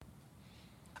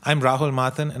I'm Rahul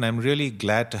Matthan, and I'm really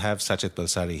glad to have Satchit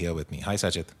Balsari here with me. Hi,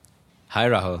 Satchit. Hi,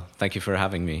 Rahul. Thank you for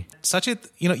having me. Satchit,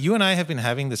 you and I have been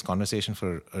having this conversation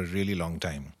for a really long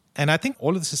time. And I think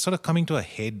all of this is sort of coming to a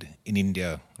head in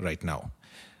India right now.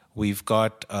 We've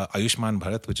got Ayushman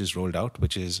Bharat, which is rolled out,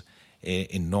 which is an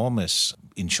enormous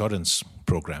insurance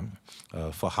program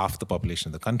for half the population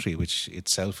of the country, which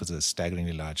itself is a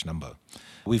staggeringly large number.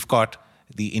 We've got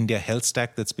the India health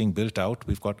stack that's being built out.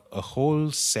 We've got a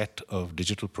whole set of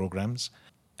digital programs.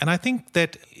 And I think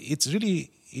that it's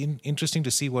really interesting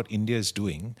to see what India is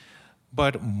doing.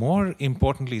 But more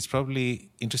importantly, it's probably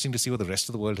interesting to see what the rest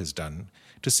of the world has done,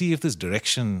 to see if this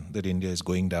direction that India is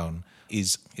going down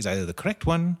is either the correct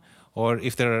one, or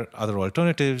if there are other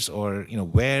alternatives, or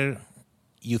where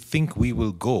you think we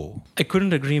will go. I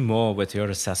couldn't agree more with your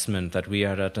assessment that we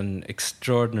are at an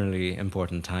extraordinarily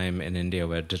important time in India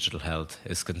where digital health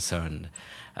is concerned.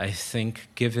 I think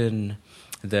given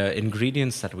the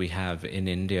ingredients that we have in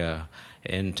India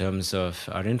in terms of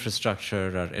our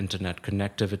infrastructure, our internet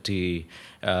connectivity,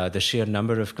 the sheer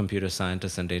number of computer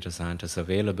scientists and data scientists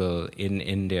available in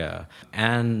India,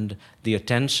 and the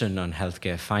attention on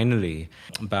healthcare finally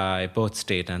by both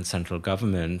state and central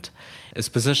government is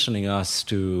positioning us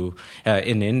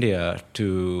in India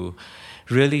to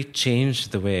really change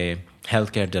the way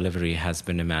healthcare delivery has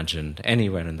been imagined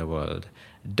anywhere in the world.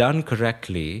 Done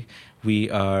correctly,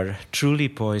 we are truly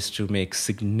poised to make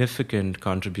significant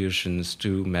contributions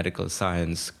to medical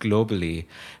science globally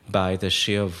by the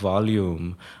sheer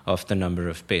volume of the number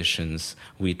of patients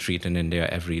we treat in India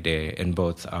every day in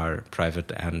both our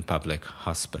private and public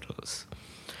hospitals.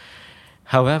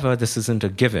 However, this isn't a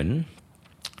given.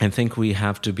 I think we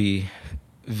have to be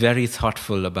very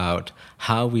thoughtful about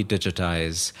how we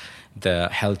digitize the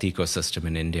health ecosystem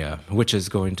in India, which is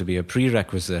going to be a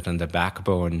prerequisite and the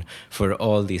backbone for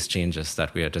all these changes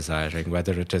that we are desiring,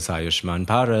 whether it is Ayushman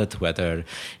Bharat, whether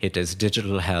it is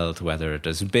digital health, whether it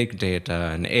is big data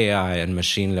and AI and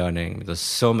machine learning. There's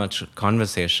so much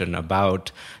conversation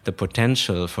about the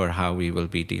potential for how we will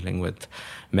be dealing with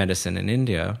medicine in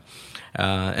India.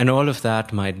 And all of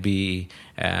that might be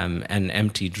an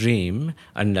empty dream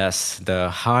unless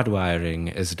the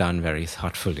hardwiring is done very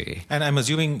thoughtfully. And I'm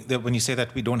assuming that when you say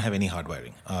that, we don't have any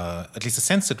hardwiring. At least the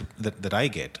sense that I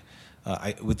get,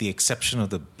 with the exception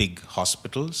of the big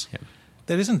hospitals,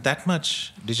 there isn't that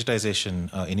much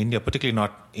digitization in India, particularly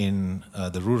not in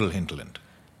the rural hinterland.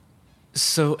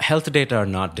 So health data are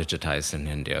not digitized in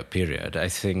India, period. I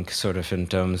think sort of in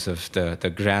terms of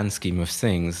the grand scheme of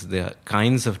things, the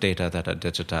kinds of data that are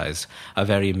digitized are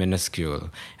very minuscule.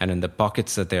 And in the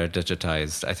pockets that they are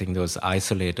digitized, I think those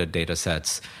isolated data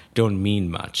sets don't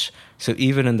mean much. So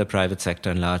even in the private sector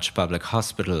and large public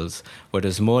hospitals, what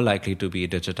is more likely to be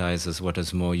digitized is what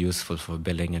is more useful for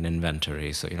billing and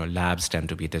inventory. So, labs tend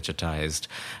to be digitized,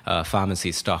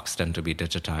 pharmacy stocks tend to be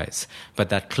digitized. But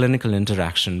that clinical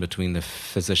interaction between the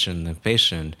physician and the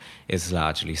patient is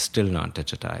largely still not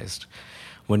digitized.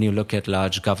 When you look at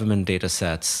large government data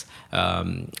sets,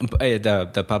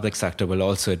 the public sector will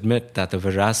also admit that the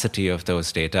veracity of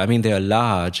those data, they are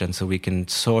large, and so we can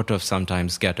sort of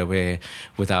sometimes get away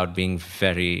without being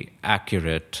very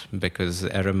accurate because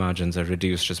error margins are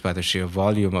reduced just by the sheer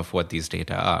volume of what these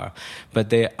data are. But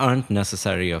they aren't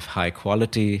necessarily of high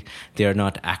quality. They are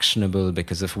not actionable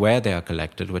because of where they are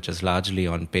collected, which is largely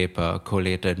on paper,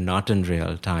 collated not in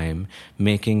real time,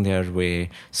 making their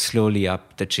way slowly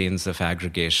up the chains of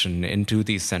aggregation into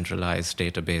these centralized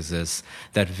databases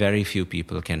that very few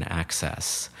people can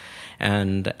access.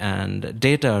 And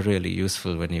data are really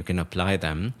useful when you can apply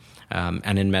them,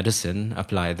 and in medicine,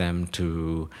 apply them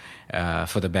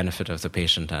for the benefit of the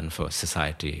patient and for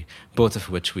society, both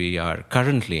of which we are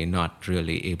currently not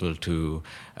really able to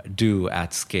do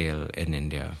at scale in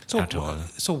India at all.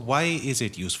 So why is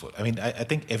it useful? I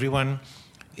think everyone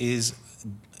is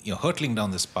hurtling down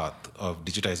this path of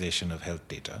digitization of health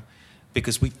data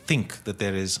because we think that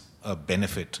there is a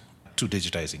benefit to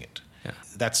digitizing it. Yeah.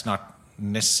 That's not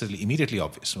necessarily immediately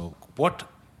obvious. So what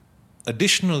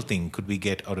additional thing could we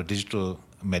get out of digital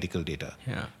medical data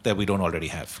that we don't already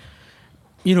have?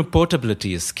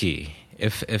 Portability is key.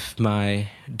 If my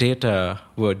data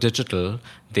were digital,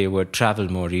 they would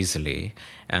travel more easily.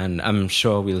 And I'm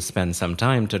sure we'll spend some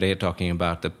time today talking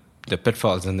about the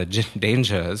pitfalls and the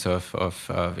dangers of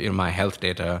my health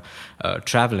data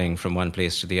traveling from one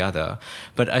place to the other.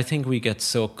 But I think we get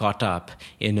so caught up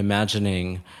in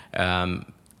imagining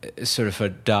sort of a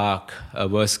dark,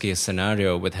 worst-case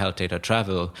scenario with health data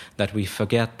travel that we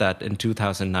forget that in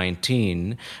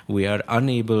 2019, we are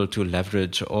unable to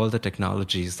leverage all the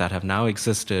technologies that have now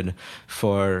existed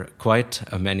for quite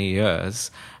many years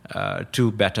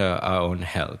to better our own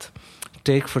health.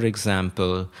 Take, for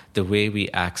example, the way we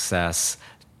access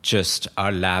just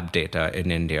our lab data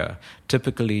in India.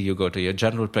 Typically, you go to your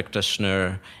general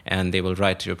practitioner and they will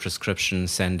write your prescription,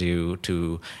 send you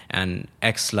to an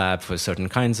X lab for certain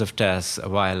kinds of tests, a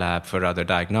Y lab for other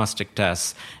diagnostic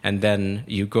tests, and then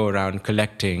you go around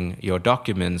collecting your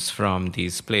documents from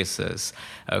these places,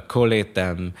 collate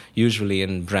them, usually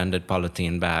in branded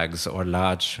polythene bags or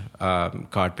large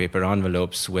card paper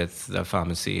envelopes with the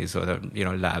pharmacies or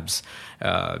the labs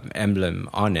emblem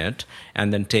on it,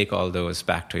 and then take all those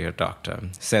back to your doctor.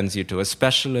 Sends you to a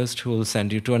specialist who will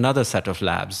send you to another set of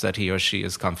labs that he or she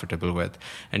is comfortable with,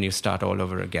 and you start all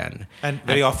over again. And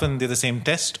very often they're the same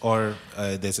test, or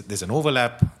there's an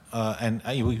overlap, and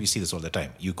we see this all the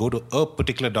time. You go to a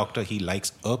particular doctor, he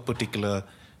likes a particular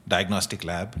diagnostic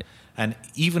lab, and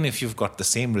even if you've got the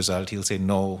same result, he'll say,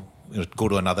 no, go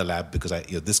to another lab because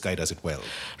this guy does it well.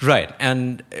 Right.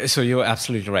 And so you're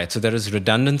absolutely right. So there is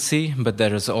redundancy, but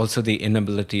there is also the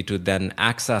inability to then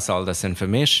access all this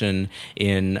information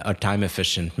in a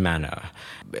time-efficient manner.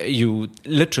 You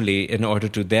literally, in order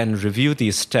to then review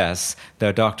these tests,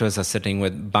 the doctors are sitting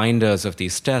with binders of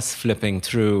these tests, flipping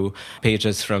through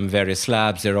pages from various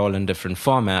labs. They're all in different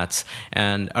formats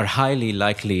and are highly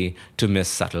likely to miss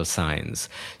subtle signs.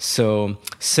 So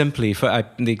simply,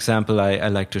 the example I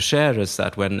like to share is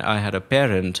that when I had a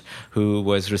parent who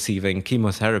was receiving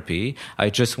chemotherapy, I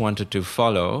just wanted to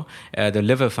follow the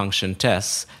liver function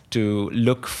tests to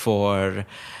look for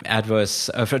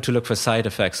side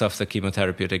effects of the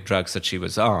chemotherapeutic drugs that she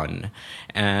was on.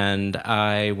 And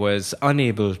I was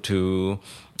unable to,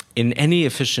 in any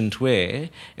efficient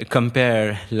way,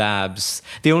 compare labs.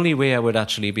 The only way I would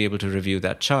actually be able to review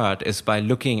that chart is by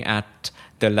looking at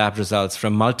the lab results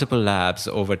from multiple labs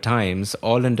over times,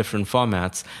 all in different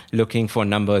formats, looking for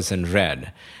numbers in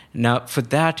red. Now, for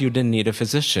that, you didn't need a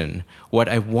physician. What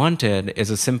I wanted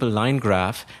is a simple line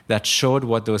graph that showed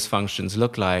what those functions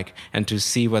look like and to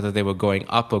see whether they were going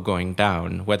up or going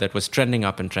down, whether it was trending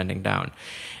up and trending down.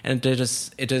 And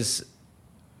it is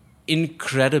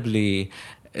incredibly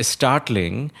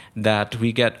startling that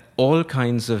we get all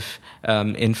kinds of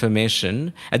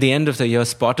information. At the end of the year,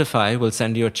 Spotify will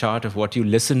send you a chart of what you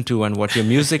listen to and what your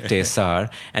music tastes are,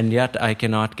 and yet I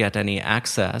cannot get any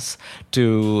access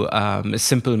to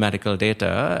simple medical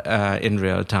data in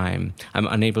real time. I'm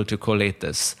unable to collate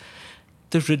this.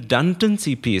 The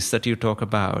redundancy piece that you talk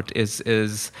about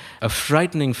is a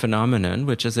frightening phenomenon,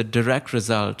 which is a direct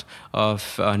result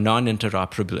of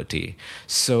non-interoperability.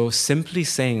 So simply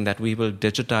saying that we will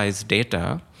digitize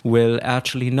data will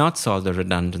actually not solve the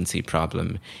redundancy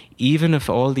problem. Even if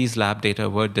all these lab data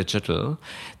were digital,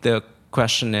 the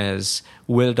question is,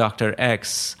 will Dr.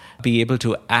 X be able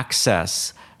to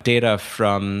access data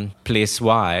from place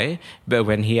Y, but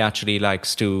when he actually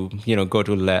likes to, go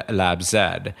to lab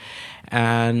Z?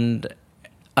 And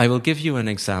I will give you an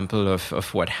example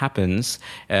of what happens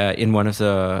in one of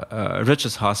the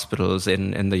richest hospitals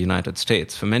in the United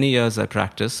States. For many years, I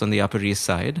practiced on the Upper East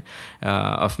Side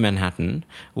of Manhattan,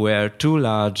 where two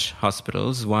large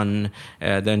hospitals, one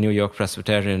the New York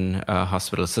Presbyterian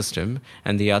Hospital System,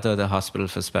 and the other the Hospital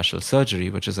for Special Surgery,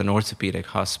 which is an orthopedic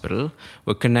hospital,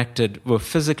 were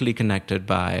physically connected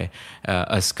by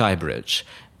a sky bridge.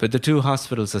 But the two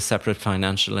hospitals are separate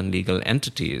financial and legal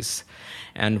entities.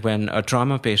 And when a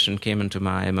trauma patient came into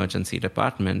my emergency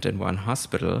department in one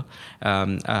hospital,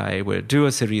 I would do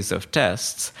a series of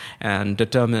tests and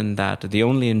determine that the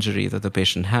only injury that the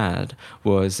patient had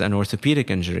was an orthopedic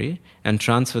injury and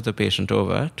transfer the patient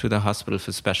over to the Hospital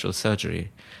for Special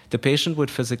Surgery. The patient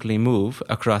would physically move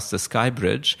across the sky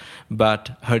bridge,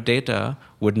 but her data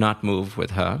would not move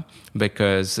with her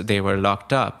because they were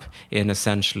locked up in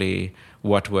essentially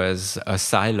what was a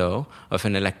silo of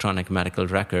an electronic medical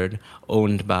record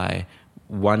owned by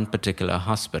one particular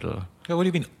hospital. What do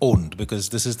you mean owned? Because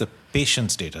this is the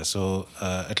patient's data. So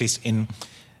at least and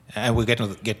we'll get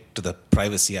to the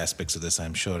privacy aspects of this,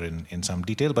 I'm sure, in some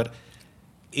detail. But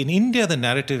in India, the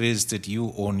narrative is that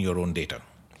you own your own data.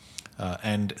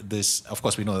 And this, of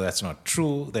course, we know that's not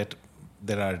true, that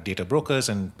there are data brokers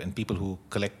and people who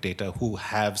collect data who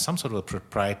have some sort of a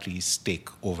proprietary stake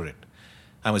over it.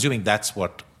 I'm assuming that's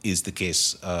what is the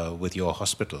case with your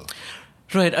hospital.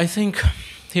 Right. I think,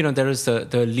 there is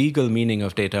the legal meaning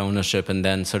of data ownership and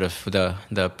then sort of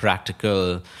the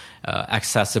practical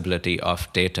accessibility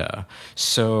of data.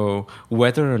 So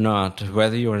whether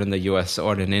you're in the US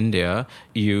or in India,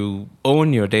 you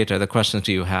own your data. The question is,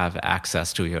 do you have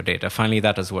access to your data? Finally,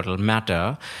 that is what will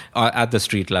matter at the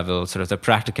street level, sort of the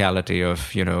practicality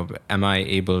of, am I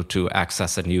able to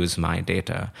access and use my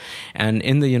data? And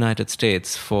in the United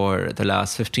States, for the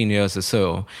last 15 years or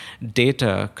so,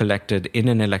 data collected in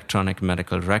an electronic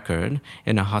medical record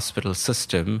in a hospital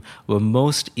system were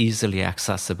most easily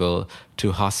accessible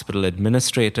to hospital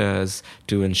administrators,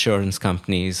 to insurance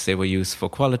companies. They were used for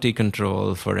quality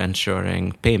control, for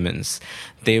ensuring payments.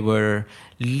 They were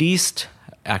least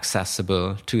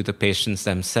accessible to the patients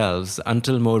themselves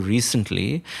until more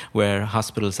recently, where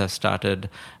hospitals have started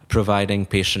providing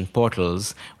patient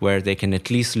portals where they can at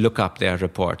least look up their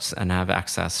reports and have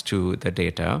access to the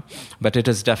data. But it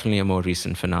is definitely a more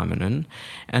recent phenomenon.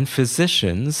 And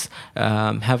physicians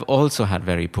have also had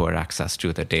very poor access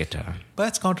to the data. But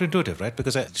that's counterintuitive, right?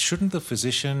 Because shouldn't the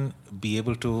physician be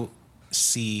able to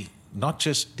see not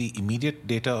just the immediate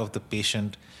data of the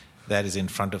patient that is in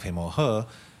front of him or her,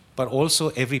 but also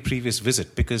every previous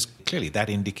visit, because clearly that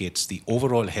indicates the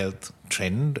overall health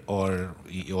trend or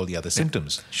all the other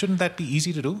symptoms. Shouldn't that be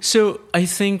easy to do? So I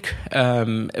think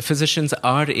physicians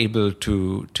are able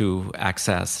to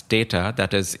access data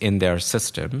that is in their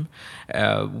system,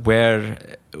 where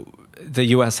the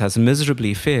US has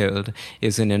miserably failed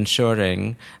is in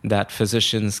ensuring that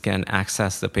physicians can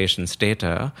access the patient's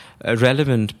data,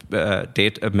 relevant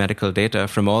medical data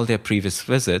from all their previous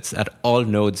visits at all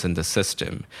nodes in the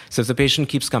system. So if the patient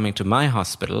keeps coming to my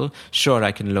hospital, sure,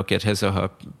 I can look at his or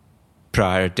her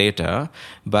prior data,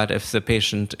 but if the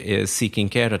patient is seeking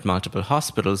care at multiple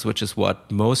hospitals, which is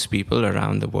what most people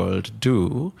around the world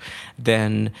do,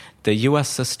 then the US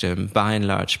system, by and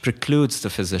large, precludes the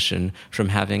physician from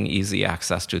having easy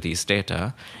access to these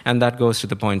data. And that goes to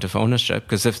the point of ownership,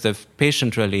 because if the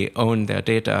patient really owned their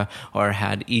data or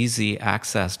had easy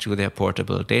access to their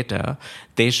portable data,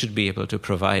 they should be able to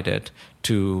provide it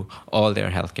to all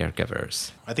their healthcare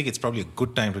givers. I think it's probably a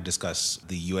good time to discuss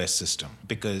the US system,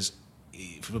 because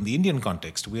from the Indian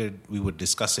context, we were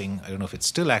discussing, I don't know if it's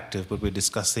still active, but we're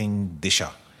discussing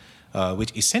Disha,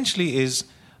 which essentially is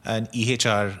an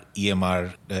EHR,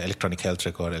 EMR, electronic health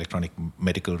record, electronic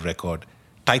medical record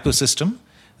type of system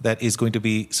that is going to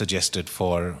be suggested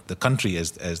for the country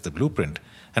as the blueprint.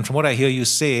 And from what I hear you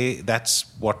say, that's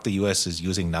what the US is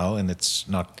using now, and it's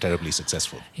not terribly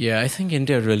successful. Yeah, I think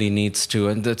India really needs to,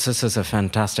 and this is a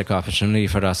fantastic opportunity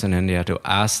for us in India to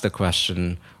ask the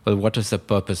question, well, what is the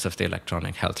purpose of the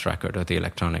electronic health record or the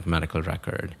electronic medical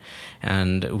record?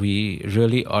 And we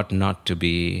really ought not to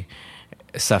be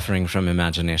suffering from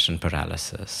imagination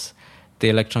paralysis. The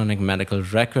electronic medical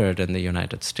record in the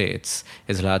United States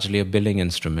is largely a billing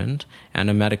instrument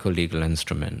and a medical legal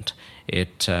instrument.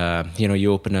 It,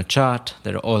 you open a chart,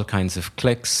 there are all kinds of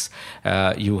clicks.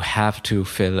 You have to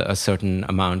fill a certain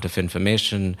amount of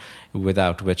information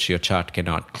without which your chart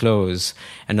cannot close.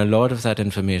 And a lot of that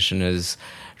information is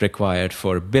required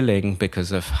for billing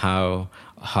because of how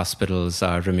hospitals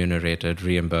are remunerated,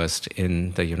 reimbursed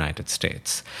in the United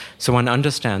States. So one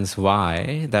understands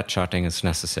why that charting is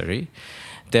necessary.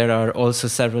 There are also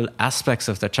several aspects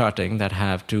of the charting that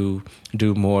have to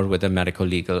do more with the medical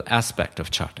legal aspect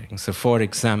of charting. So for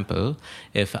example,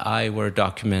 if I were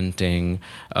documenting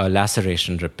a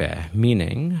laceration repair,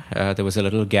 meaning there was a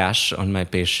little gash on my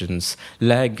patient's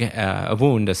leg, a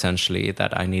wound essentially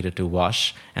that I needed to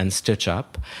wash and stitch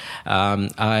up,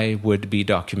 I would be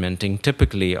documenting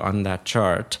typically on that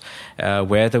chart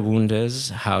where the wound is,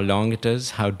 how long it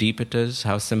is, how deep it is,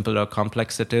 how simple or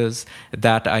complex it is,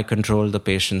 that I control the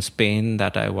patient's pain,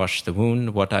 that I washed the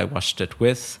wound, what I washed it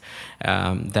with,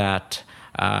 that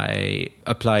I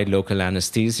applied local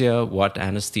anesthesia, what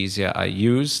anesthesia I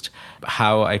used,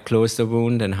 how I closed the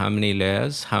wound and how many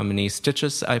layers, how many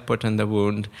stitches I put in the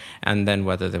wound, and then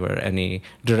whether there were any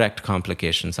direct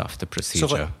complications of the procedure.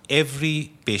 So for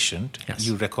every patient, yes,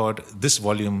 you record this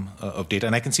volume of data.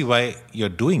 And I can see why you're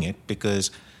doing it,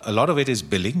 because a lot of it is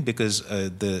billing, because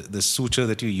the suture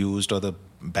that you used or the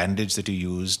bandage that you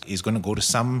used is going to go to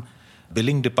some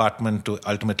billing department to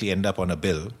ultimately end up on a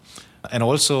bill. And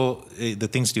also the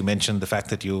things you mentioned, the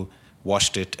fact that you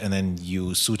washed it and then you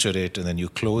sutured it and then you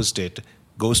closed it,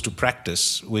 goes to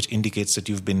practice, which indicates that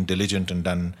you've been diligent and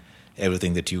done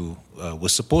everything that you were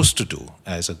supposed to do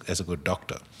as a good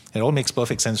doctor. It all makes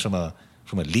perfect sense from a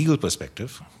legal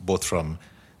perspective, both from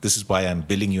this is why I'm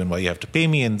billing you and why you have to pay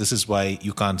me, and this is why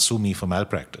you can't sue me for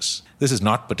malpractice. This is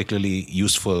not particularly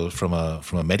useful from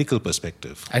a medical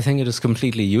perspective. I think it is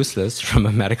completely useless from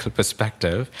a medical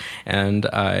perspective, and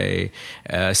I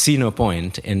see no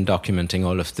point in documenting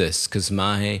all of this, because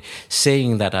my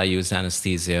saying that I used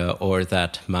anesthesia or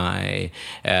that my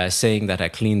saying that I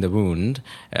cleaned the wound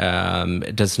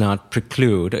does not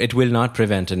preclude, it will not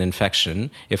prevent an infection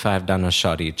if I've done a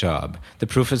shoddy job. The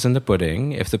proof is in the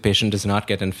pudding. If the patient does not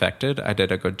get infected, I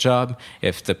did a good job.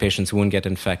 If the patient's wound get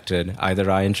infected, either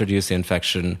I introduce the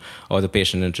infection or the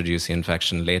patient introduce the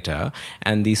infection later.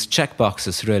 And these check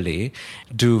boxes really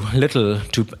do little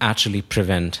to actually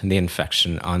prevent the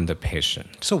infection on the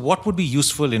patient. So what would be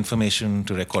useful information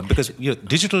to record? Because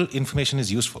digital information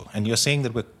is useful, and you're saying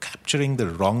that we're capturing the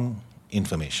wrong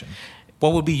information.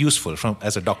 What would be useful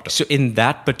as a doctor? So in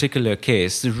that particular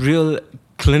case, the real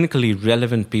clinically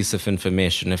relevant piece of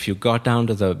information, if you got down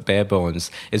to the bare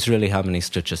bones, is really how many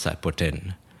stitches I put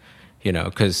in.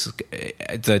 Because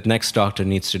the next doctor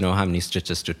needs to know how many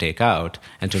stitches to take out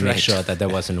and to make sure that there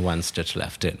wasn't one stitch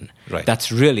left in. Right.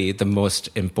 That's really the most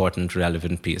important,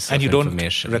 relevant piece of information. And you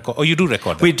don't record, or you do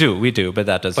record that? We do, but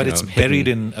that is, but it's buried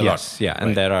in a lot. Yes, yeah,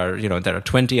 and there are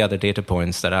 20 other data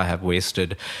points that I have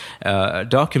wasted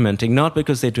documenting, not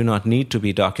because they do not need to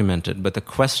be documented, but the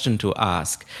question to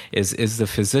ask is the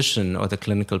physician or the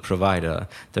clinical provider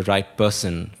the right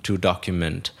person to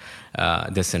document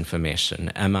this information?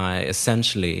 Am I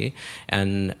essentially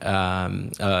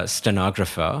a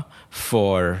stenographer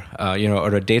for,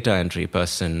 or a data entry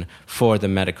person for the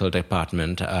medical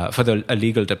department, for a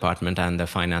legal department and the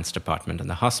finance department in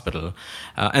the hospital?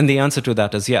 And the answer to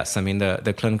that is yes. I mean,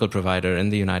 the clinical provider in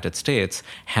the United States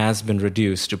has been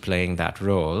reduced to playing that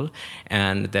role,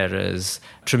 and there is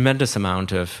tremendous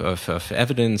amount of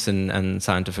evidence and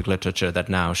scientific literature that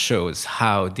now shows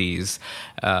how these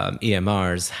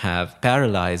EMRs have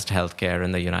paralyzed healthcare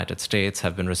in the United States,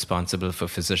 have been responsible for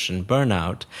physician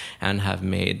burnout, and have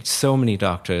made so many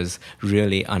doctors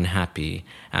really unhappy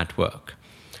at work.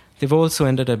 They've also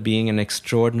ended up being an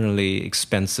extraordinarily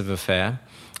expensive affair.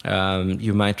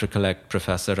 You might recollect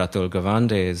Professor Atul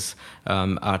Gawande's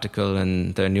article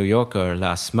in the New Yorker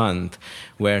last month,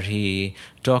 where he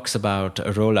talks about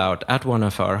a rollout at one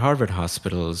of our Harvard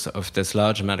hospitals of this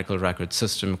large medical record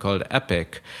system called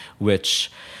Epic,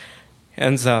 which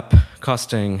ends up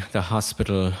costing the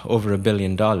hospital over $1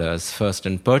 billion, first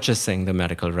in purchasing the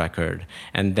medical record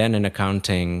and then in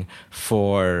accounting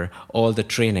for all the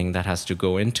training that has to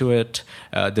go into it,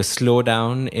 the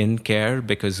slowdown in care,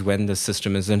 because when the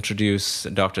system is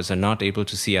introduced, doctors are not able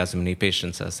to see as many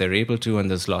patients as they're able to, and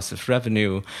there's loss of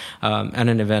revenue, and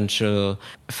an eventual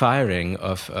firing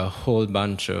of a whole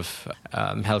bunch of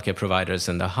healthcare providers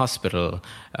in the hospital,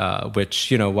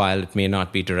 which, while it may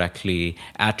not be directly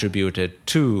attributed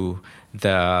to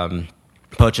the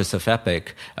purchase of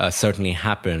Epic, certainly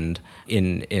happened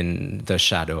in the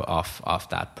shadow of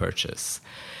that purchase.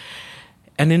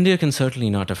 And India can certainly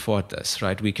not afford this,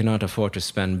 right? We cannot afford to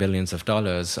spend billions of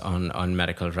dollars on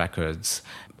medical records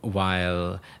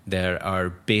while there are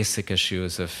basic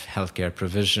issues of healthcare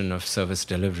provision, of service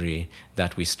delivery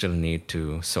that we still need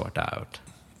to sort out.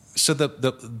 So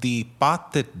the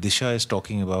path that Disha is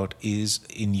talking about is,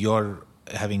 in your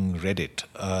having read it,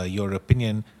 your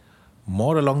opinion,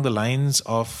 more along the lines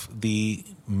of the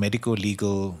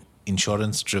medico-legal,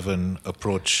 insurance-driven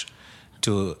approach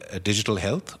to digital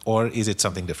health, or is it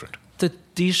something different? The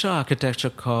Disha architecture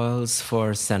calls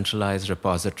for centralized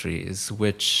repositories,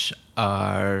 which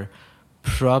are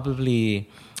probably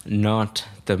not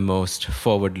the most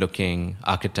forward-looking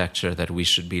architecture that we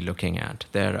should be looking at.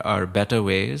 There are better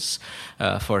ways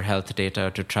for health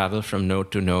data to travel from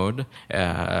node to node.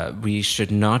 We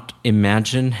should not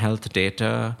imagine health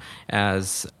data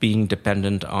as being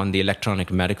dependent on the electronic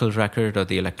medical record or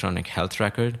the electronic health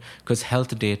record, because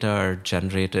health data are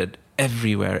generated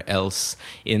everywhere else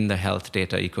in the health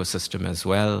data ecosystem as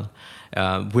well.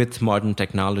 With modern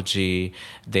technology,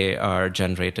 they are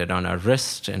generated on our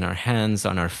wrist, in our hands,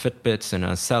 on our Fitbits, in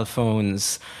our cell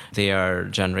phones. They are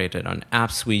generated on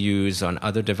apps we use, on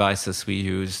other devices we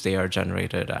use. They are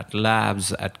generated at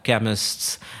labs, at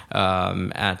chemists,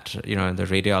 at the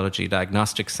radiology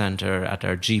diagnostic center, at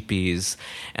our GPs.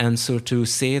 And so to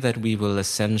say that we will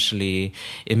essentially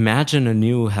imagine a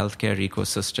new healthcare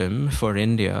ecosystem for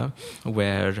India,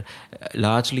 where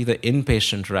largely the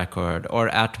inpatient record, or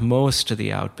at most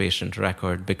the outpatient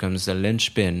record, becomes the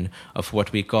linchpin of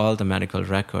what we call the medical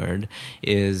record,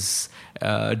 is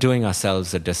doing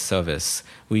ourselves a disservice.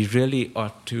 We really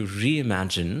ought to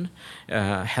reimagine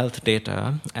health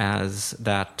data as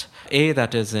that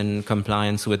that is in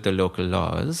compliance with the local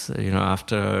laws.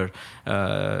 After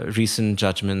recent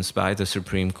judgments by the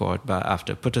Supreme Court,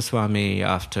 after Puttaswamy,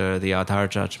 after the Aadhaar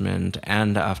judgment,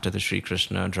 and after the Sri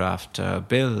Krishna draft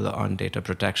bill on data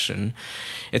protection,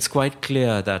 it's quite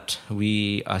clear that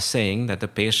we are saying that the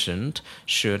patient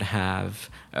should have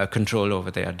control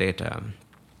over their data.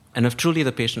 And if truly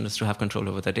the patient is to have control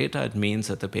over the data, it means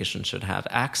that the patient should have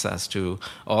access to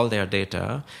all their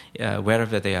data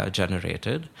wherever they are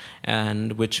generated,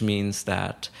 and which means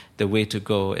that the way to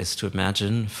go is to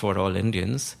imagine for all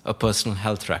Indians a personal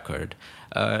health record,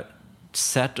 a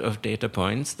set of data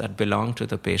points that belong to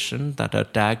the patient, that are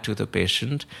tagged to the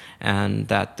patient, and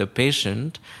that the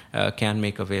patient can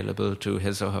make available to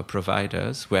his or her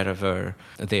providers wherever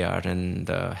they are in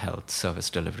the health service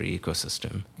delivery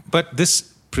ecosystem. But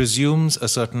this presumes a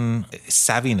certain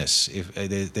savviness,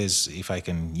 if I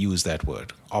can use that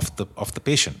word, of the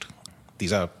patient.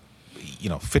 These are,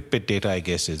 Fitbit data, I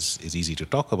guess, is easy to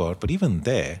talk about, but even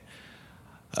there,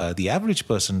 the average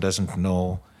person doesn't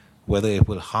know whether it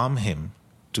will harm him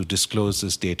to disclose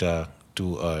this data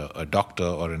to a doctor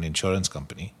or an insurance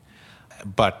company.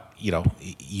 But,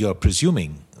 you're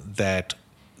presuming that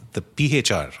the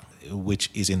PHR, which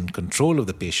is in control of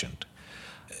the patient,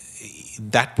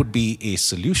 that would be a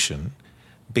solution,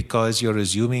 because you're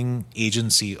assuming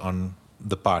agency on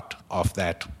the part of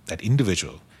that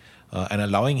individual and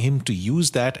allowing him to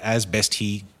use that as best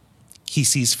he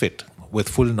sees fit, with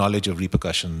full knowledge of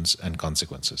repercussions and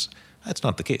consequences. That's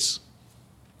not the case.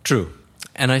 True.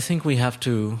 And I think we have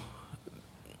to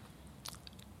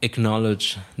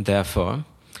acknowledge, therefore,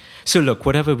 so look,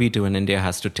 whatever we do in India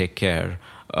has to take care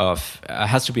of,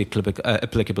 has to be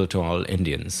applicable to all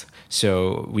Indians.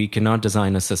 So we cannot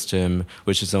design a system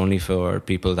which is only for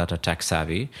people that are tech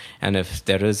savvy. And if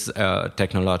there is a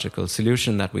technological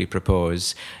solution that we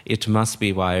propose, it must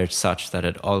be wired such that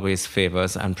it always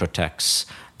favors and protects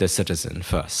the citizen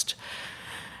first.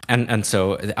 And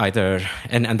so either,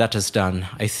 and that is done,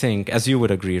 I think, as you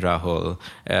would agree, Rahul,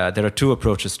 there are two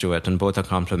approaches to it, and both are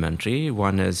complementary.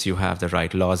 One is you have the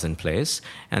right laws in place,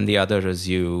 and the other is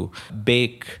you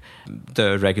bake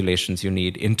the regulations you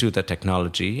need into the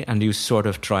technology, and you sort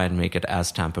of try and make it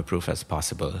as tamper-proof as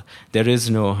possible. There is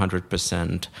no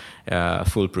 100%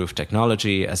 foolproof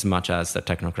technology, as much as the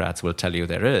technocrats will tell you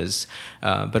there is,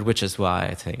 but which is why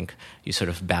I think you sort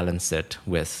of balance it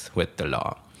with the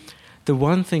law. The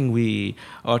one thing we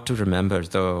ought to remember,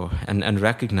 though, and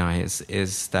recognize,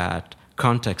 is that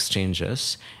context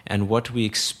changes, and what we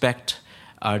expect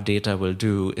our data will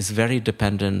do is very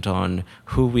dependent on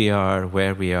who we are,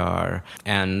 where we are,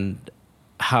 and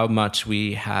how much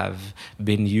we have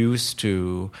been used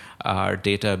to our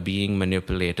data being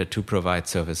manipulated to provide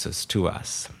services to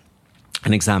us.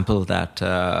 An example that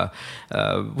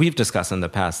we've discussed in the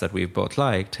past that we've both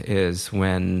liked is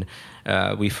when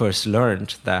we first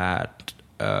learned that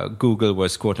Google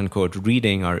was, quote-unquote,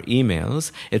 reading our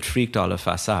emails. It freaked all of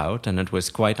us out, and it was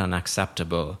quite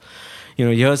unacceptable.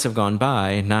 Years have gone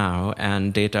by now,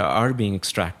 and data are being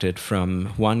extracted from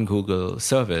one Google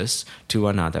service to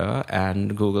another,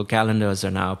 and Google calendars are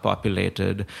now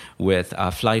populated with our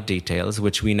flight details,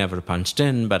 which we never punched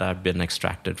in, but have been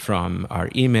extracted from our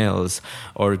emails,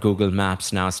 or Google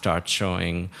Maps now starts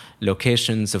showing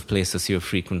locations of places you've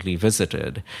frequently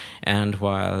visited. And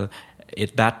while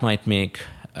that might make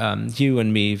you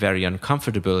and me very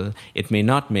uncomfortable, it may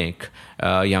not make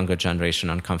a younger generation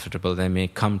uncomfortable. They may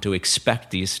come to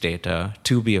expect these data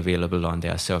to be available on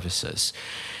their services.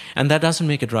 And that doesn't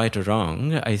make it right or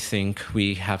wrong. I think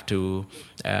we have to,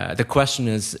 the question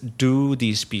is, do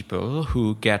these people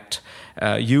who get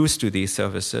used to these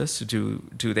services, do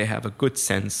they have a good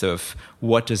sense of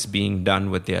what is being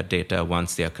done with their data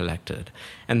once they are collected?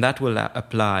 And that will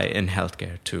apply in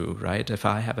healthcare too, right? If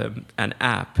I have an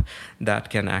app that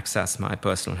can access my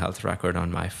personal health record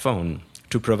on my phone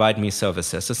to provide me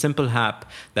services, a simple app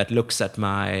that looks at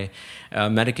my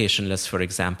medication list, for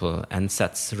example, and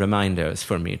sets reminders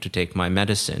for me to take my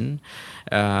medicine,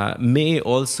 may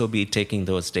also be taking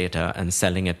those data and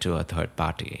selling it to a third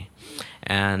party.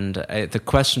 And the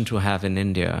question to have in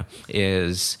India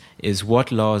is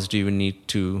what laws do you need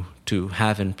to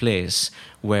have in place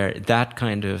where that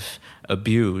kind of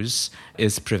abuse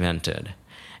is prevented?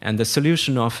 And the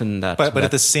solution often that... But at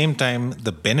the same time,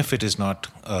 the benefit is not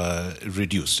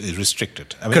reduced, is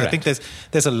restricted. I mean, correct. I think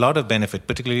there's a lot of benefit,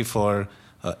 particularly for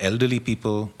elderly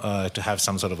people to have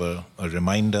some sort of a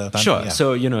reminder. Sure. Yeah.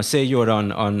 So, say you're on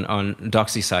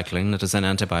doxycycline, that is an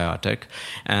antibiotic,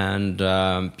 and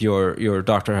your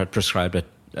doctor had prescribed it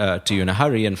to you in a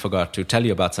hurry and forgot to tell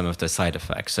you about some of the side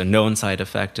effects. A known side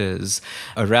effect is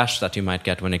a rash that you might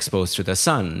get when exposed to the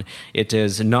sun. It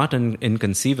is not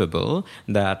inconceivable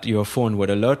that your phone would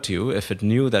alert you if it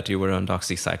knew that you were on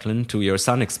doxycycline to your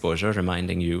sun exposure,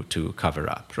 reminding you to cover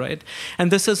up, right?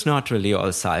 And this is not really all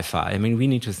sci-fi. I mean, we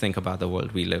need to think about the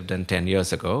world we lived in 10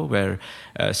 years ago, where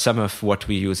some of what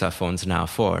we use our phones now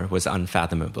for was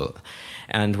unfathomable.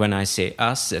 And when I say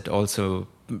us, it also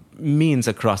means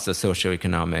across the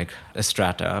socioeconomic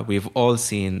strata. We've all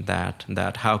seen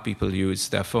that how people use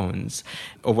their phones,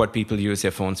 or what people use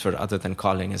their phones for other than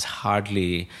calling, is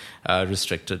hardly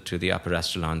restricted to the upper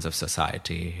echelons of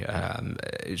society.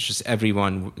 It's just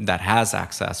everyone that has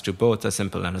access to both a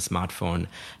simple and a smartphone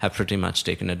have pretty much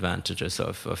taken advantages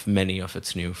of many of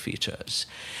its new features.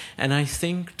 And I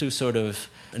think to sort of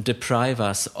deprive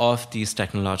us of these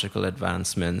technological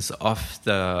advancements, of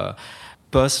the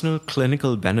personal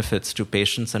clinical benefits to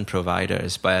patients and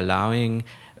providers by allowing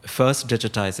first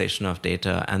digitization of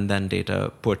data and then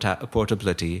data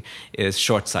portability, is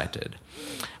short-sighted.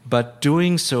 But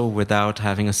doing so without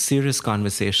having a serious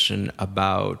conversation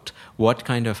about what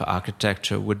kind of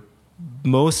architecture would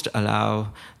most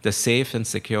allow the safe and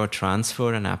secure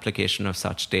transfer and application of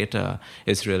such data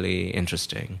is really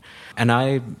interesting. And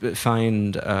I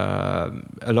find a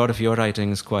lot of your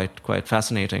writings quite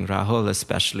fascinating, Rahul,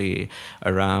 especially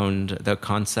around the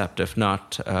concept of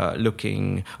not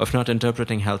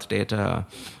interpreting health data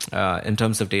in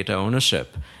terms of data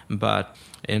ownership, but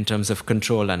in terms of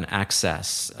control and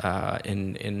access,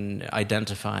 in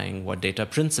identifying what data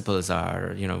principles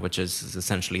are, which is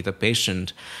essentially the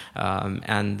patient,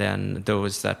 and then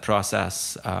those that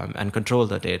process and control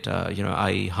the data,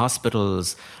 i.e.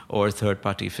 hospitals or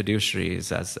third-party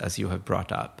fiduciaries, as you have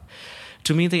brought up.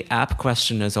 To me, the app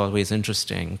question is always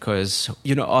interesting because,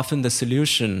 often the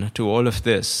solution to all of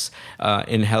this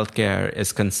in healthcare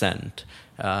is consent.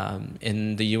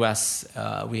 In the US,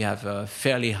 we have a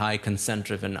fairly high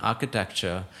consent-driven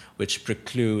architecture, which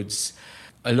precludes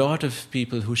a lot of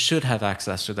people who should have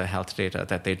access to the health data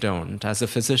that they don't. As a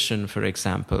physician, for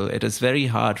example, it is very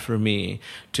hard for me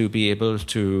to be able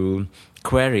to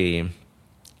query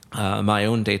my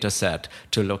own data set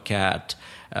to look at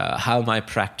how my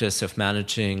practice of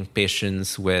managing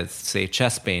patients with, say,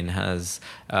 chest pain has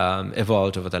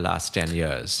evolved over the last 10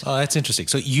 years. Oh, that's interesting.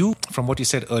 So you, from what you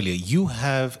said earlier, you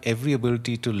have every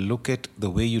ability to look at the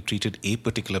way you treated a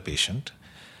particular patient,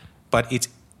 but it's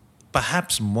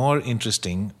perhaps more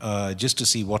interesting just to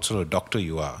see what sort of doctor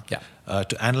you are,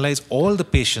 to analyze all the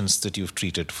patients that you've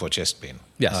treated for chest pain.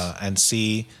 Yes. And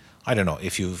see, I don't know,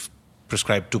 if you've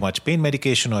prescribed too much pain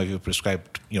medication, or if you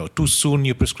prescribed, too soon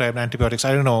you prescribed antibiotics.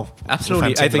 I don't know.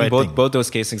 Absolutely. I think both those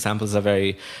case examples are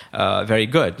very, very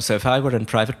good. So if I were in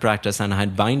private practice and I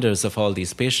had binders of all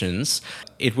these patients,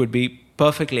 it would be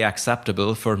perfectly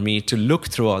acceptable for me to look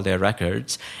through all their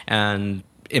records and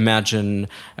imagine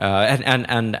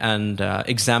and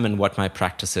examine what my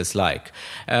practice is like.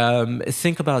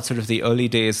 Think about sort of the early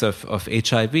days of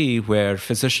HIV, where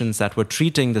physicians that were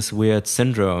treating this weird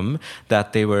syndrome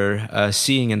that they were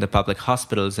seeing in the public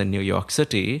hospitals in New York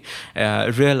City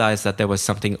realized that there was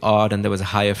something odd and there was a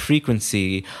higher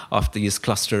frequency of these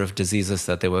cluster of diseases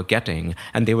that they were getting.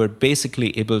 And they were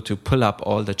basically able to pull up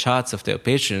all the charts of their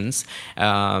patients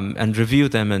and review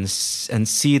them and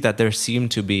see that there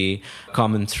seemed to be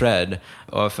common thread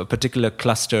of a particular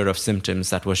cluster of symptoms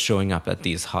that was showing up at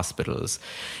these hospitals.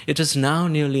 It is now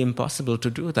nearly impossible to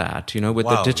do that, with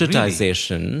the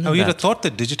digitization. Really? Now, you'd have thought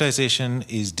that digitization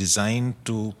is designed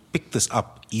to pick this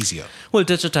up easier. Well,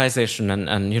 digitization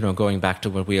and going back to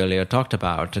what we earlier talked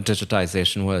about,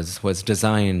 digitization was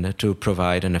designed to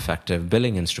provide an effective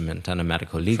billing instrument and a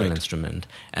medical legal instrument,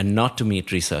 and not to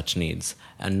meet research needs,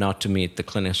 and not to meet the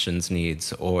clinician's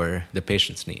needs or the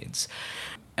patient's needs.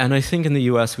 And I think in the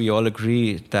US, we all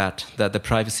agree that the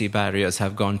privacy barriers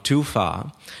have gone too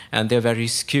far, and they're very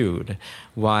skewed.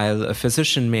 While a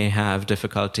physician may have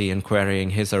difficulty in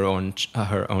querying his or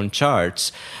her own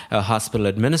charts, hospital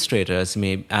administrators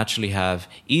may actually have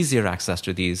easier access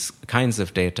to these kinds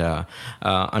of data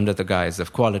under the guise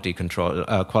of quality control,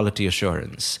 quality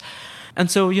assurance. And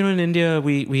so, in India,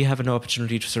 we have an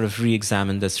opportunity to sort of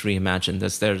re-examine this, reimagine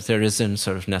this. There isn't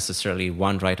sort of necessarily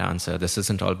one right answer. This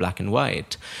isn't all black and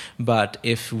white. But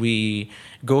if we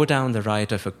go down the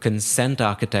right of a consent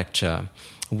architecture,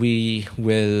 we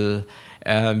will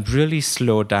really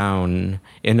slow down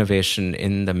innovation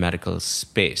in the medical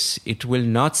space. It will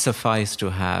not suffice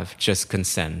to have just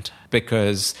consent,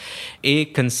 because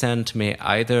consent may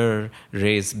either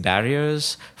raise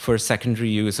barriers for secondary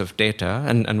use of data,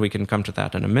 and we can come to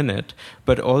that in a minute,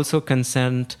 but also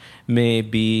consent may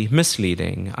be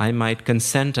misleading. I might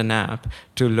consent an app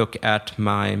to look at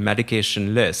my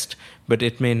medication list, but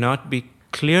it may not be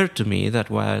clear to me that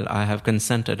while I have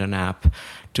consented an app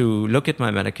to look at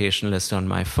my medication list on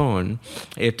my phone,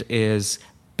 it is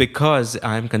because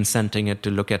I'm consenting it to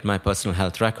look at my personal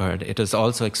health record, it is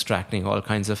also extracting all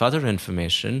kinds of other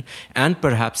information and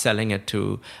perhaps selling it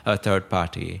to a third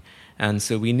party. And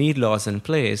so we need laws in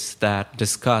place that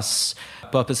discuss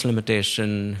purpose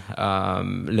limitation,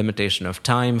 limitation of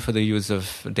time for the use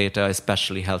of data,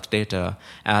 especially health data,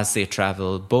 as they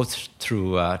travel both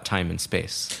through time and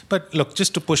space. But look,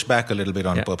 just to push back a little bit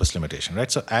on purpose limitation,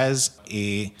 right? So as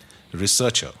a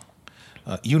researcher,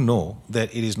 you know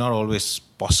that it is not always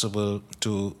possible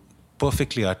to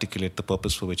perfectly articulate the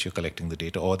purpose for which you're collecting the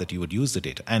data or that you would use the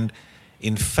data. And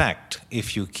in fact,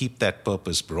 if you keep that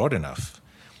purpose broad enough,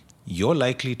 you're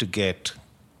likely to get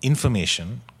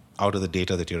information out of the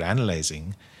data that you're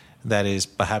analyzing that is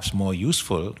perhaps more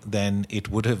useful than it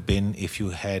would have been if you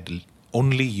had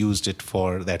only used it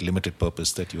for that limited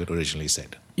purpose that you had originally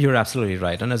said. You're absolutely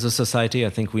right. And as a society, I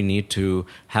think we need to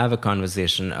have a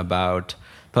conversation about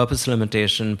purpose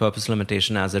limitation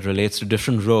as it relates to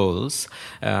different roles.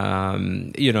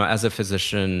 As a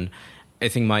physician, I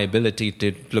think my ability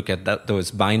to look at those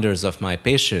binders of my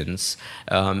patients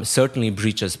certainly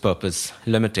breaches purpose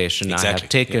limitation. Exactly. I have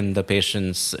taken the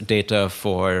patient's data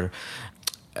for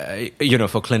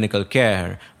clinical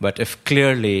care, but if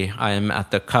clearly I am at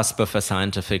the cusp of a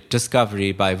scientific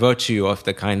discovery by virtue of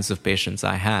the kinds of patients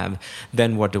I have,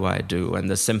 then what do I do? And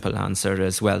the simple answer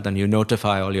is, well, then you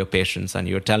notify all your patients and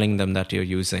you're telling them that you're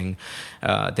using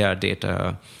their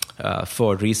data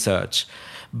for research.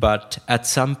 But at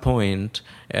some point,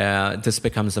 this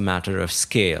becomes a matter of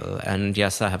scale. And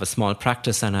yes, I have a small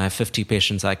practice and I have 50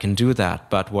 patients, I can do that.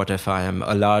 But what if I am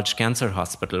a large cancer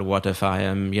hospital? What if I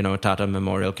am, Tata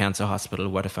Memorial Cancer Hospital?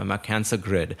 What if I'm a cancer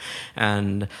grid?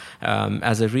 And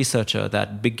as a researcher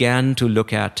that began to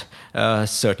look at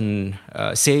certain,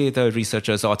 say the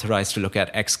researcher is authorized to look at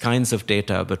X kinds of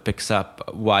data, but picks up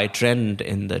Y trend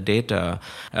in the data,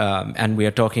 and we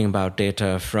are talking about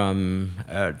data from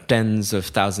tens of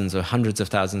thousands or hundreds of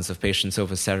thousands of patients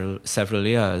over several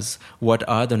years, what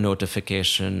is the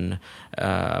notification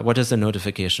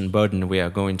burden we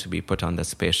are going to be put on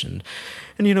this patient?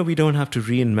 And, we don't have to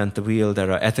reinvent the wheel.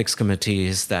 There are ethics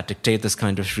committees that dictate this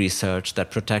kind of research, that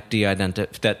protect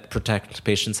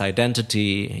patients'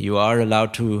 identity. You are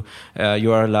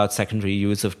allowed secondary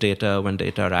use of data when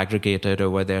data are aggregated or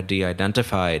where they're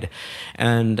de-identified.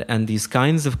 And these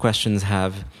kinds of questions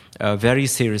have very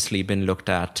seriously been looked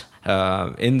at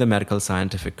in the medical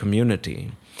scientific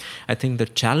community. I think the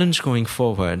challenge going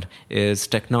forward is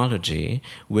technology,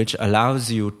 which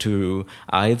allows you to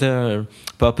either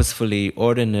purposefully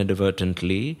or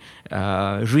inadvertently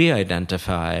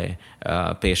re-identify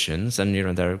patients. And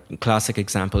there are classic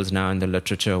examples now in the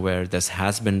literature where this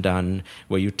has been done,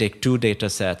 where you take two data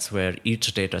sets where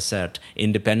each data set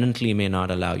independently may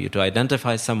not allow you to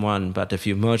identify someone, but if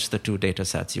you merge the two data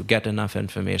sets, you get enough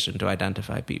information to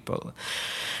identify people.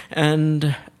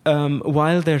 And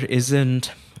while there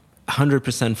isn't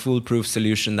 100% foolproof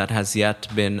solution that has yet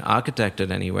been architected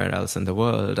anywhere else in the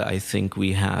world, I think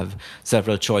we have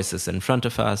several choices in front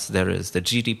of us. There is the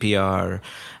GDPR,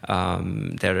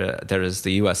 there is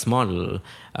the US model,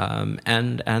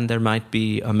 and there might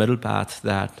be a middle path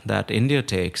that India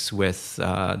takes with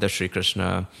the Sri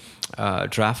Krishna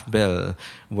draft bill,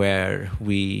 where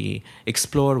we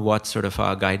explore what sort of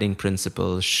our guiding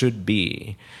principles should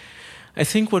be. I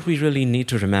think what we really need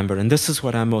to remember, and this is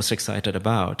what I'm most excited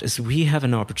about, is we have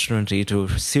an opportunity to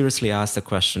seriously ask the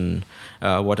question,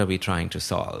 what are we trying to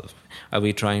solve? Are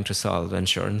we trying to solve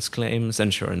insurance claims,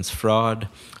 insurance fraud?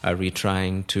 Are we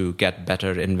trying to get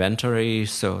better inventory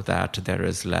so that there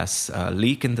is less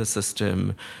leak in the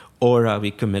system? Or are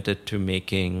we committed to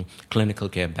making clinical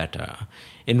care better?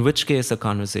 In which case, a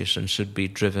conversation should be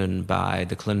driven by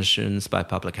the clinicians, by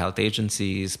public health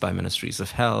agencies, by ministries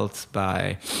of health,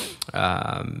 by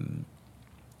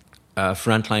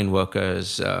frontline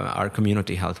workers, our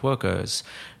community health workers,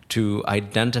 to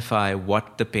identify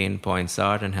what the pain points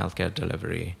are in healthcare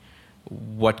delivery.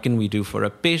 What can we do for our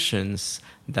patients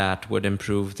that would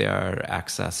improve their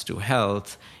access to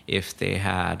health if they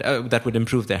had, that would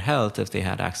improve their health if they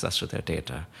had access to their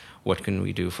data? What can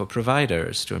we do for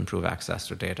providers to improve access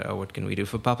to data? Or what can we do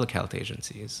for public health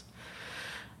agencies?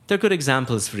 there are good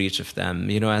examples for each of them.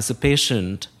 As a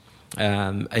patient,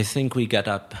 I think we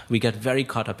get very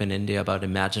caught up in India about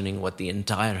imagining what the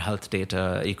entire health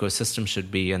data ecosystem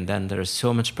should be, and then there is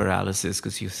so much paralysis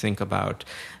because you think about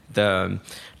the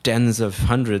tens of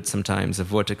hundreds sometimes of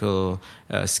vertical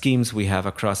schemes we have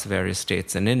across various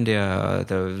states in India,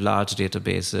 the large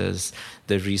databases,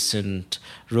 the recent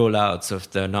rollouts of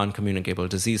the non-communicable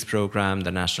disease program,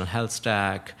 the National Health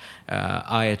Stack,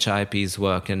 IHIP's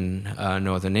work in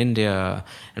northern India,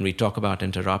 and we talk about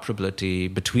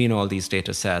interoperability between all these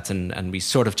data sets, and we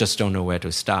sort of just don't know where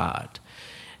to start.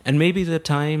 And maybe the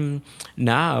time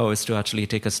now is to actually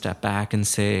take a step back and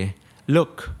say,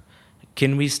 look,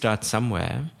 can we start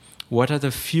somewhere? What are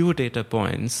the few data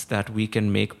points that we can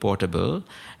make portable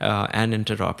and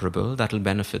interoperable that will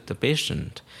benefit the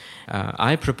patient?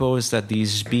 I propose that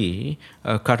these be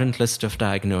a current list of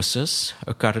diagnoses,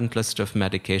 a current list of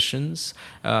medications,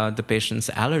 the patient's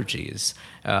allergies.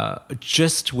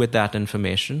 Just with that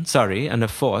information, and a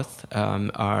fourth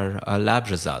are lab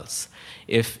results.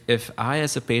 If I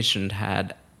as a patient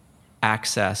had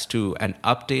access to an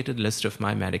updated list of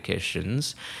my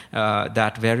medications,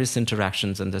 that various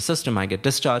interactions in the system. I get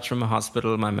discharged from a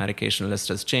hospital, my medication list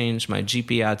has changed, my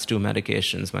GP adds 2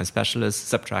 medications, my specialist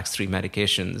subtracts 3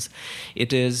 medications.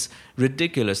 It is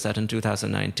ridiculous that in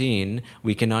 2019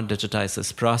 we cannot digitize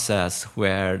this process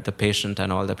where the patient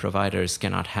and all the providers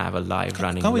cannot have a live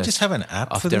running Can't we list just have an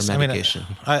app of for their this? medication.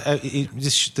 I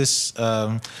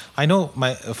know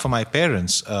for my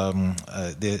parents,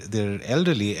 they're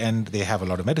elderly and they have a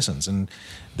lot of medicines, and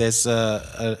there's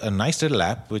a nice little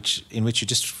app in which you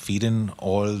just feed in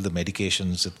all the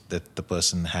medications that the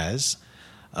person has,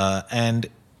 and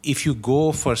if you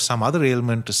go for some other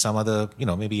ailment to some other,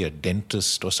 maybe a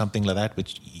dentist or something like that,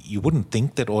 which you wouldn't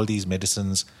think that all these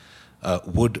medicines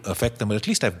would affect them, but at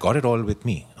least I've got it all with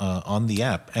me on the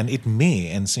app, and it may.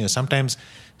 And sometimes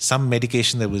some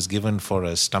medication that was given for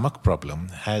a stomach problem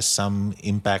has some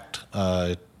impact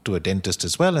to a dentist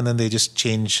as well, and then they just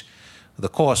change the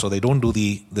course, or they don't do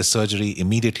the surgery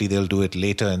immediately. They'll do it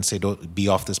later and say, "Don't be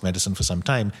off this medicine for some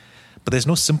time." But there's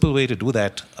no simple way to do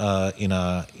that in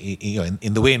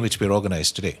the way in which we're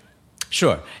organized today.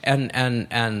 Sure,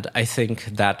 and I think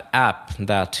that app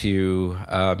that you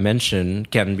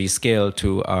mentioned can be scaled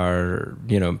to our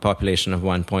population of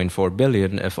 1.4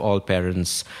 billion if all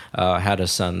parents had a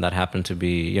son that happened to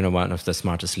be one of the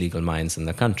smartest legal minds in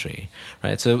the country,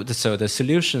 right? So the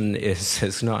solution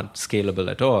is not scalable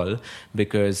at all,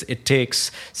 because it takes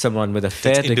someone with a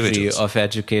fair degree of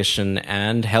education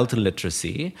and health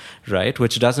literacy, right,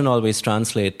 which doesn't always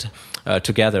translate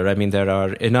together. I mean, there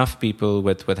are enough people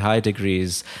with high degrees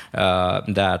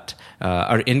that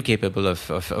are incapable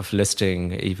of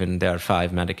listing even their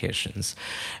 5 medications.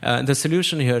 The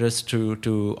solution here is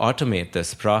to automate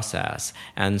this process.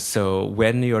 And so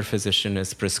when your physician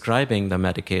is prescribing the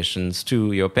medications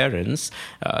to your parents,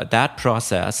 that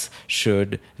process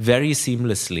should very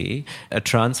seamlessly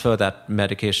transfer that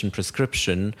medication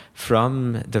prescription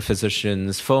from the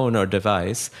physician's phone or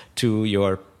device to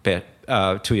your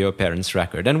parents'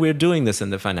 record. And we're doing this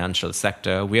in the financial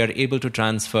sector. We are able to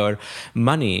transfer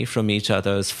money from each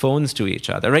other's phones to each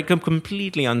other, right?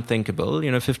 Completely unthinkable.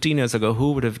 15 years ago,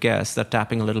 who would have guessed that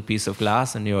tapping a little piece of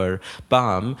glass in your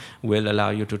palm will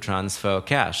allow you to transfer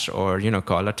cash, or,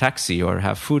 call a taxi, or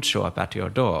have food show up at your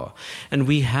door? And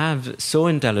we have so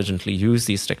intelligently used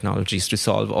these technologies to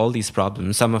solve all these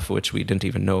problems, some of which we didn't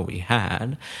even know we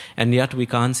had, and yet we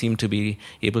can't seem to be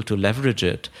able to leverage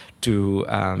it to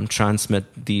transmit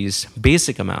these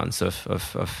basic amounts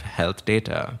of health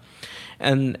data.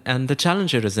 And the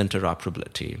challenge here is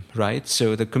interoperability, right?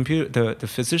 So the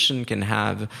physician can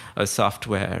have a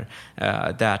software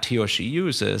that he or she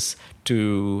uses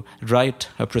to write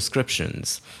her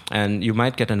prescriptions, and you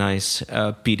might get a nice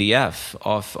PDF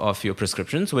of your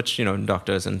prescriptions, which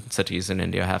doctors in cities in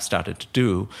India have started to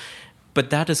do, but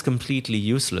that is completely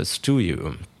useless to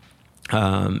you.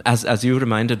 As you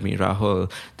reminded me, Rahul,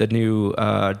 the new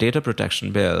data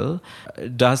protection bill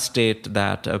does state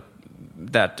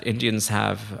that Indians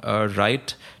have a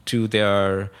right to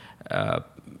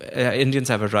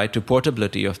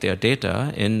portability of their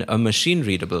data in a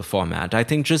machine-readable format. I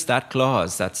think just that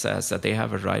clause that says that they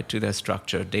have a right to their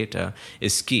structured data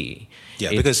is key. Yeah,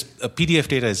 because PDF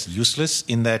data is useless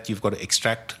in that you've got to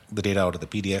extract the data out of the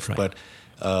PDF, right. But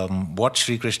what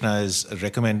Sri Krishna is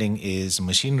recommending is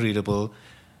machine-readable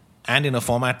and in a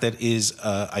format that is,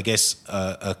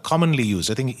 commonly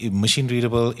used. I think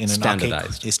machine-readable in an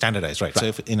archaic is standardized, right? So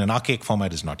if in an archaic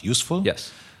format is not useful.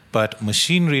 Yes. But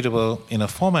machine-readable in a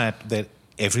format that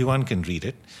everyone can read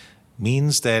it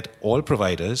means that all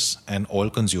providers and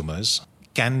all consumers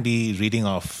can be reading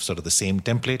off sort of the same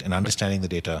template and understanding the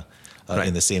data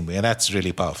in the same way. And that's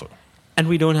really powerful. And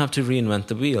we don't have to reinvent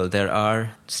the wheel. There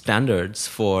are standards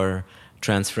for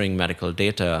transferring medical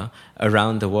data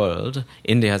around the world.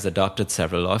 India has adopted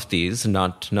several of these,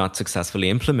 not successfully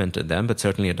implemented them, but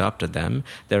certainly adopted them.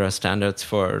 There are standards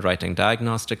for writing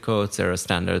diagnostic codes, there are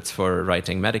standards for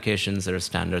writing medications, there are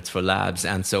standards for labs,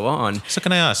 and so on. So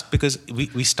can I ask, because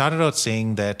we started out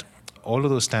saying that all of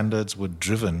those standards were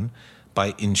driven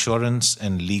by insurance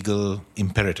and legal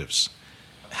imperatives.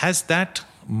 Has that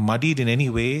muddied in any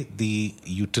way the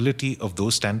utility of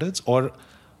those standards, or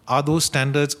are those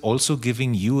standards also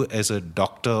giving you as a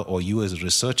doctor or you as a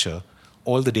researcher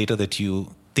all the data that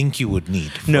you think you would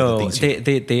need? No,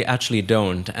 they actually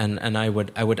don't. And I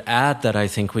would add that I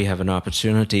think we have an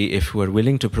opportunity if we're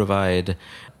willing to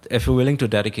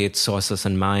dedicate sources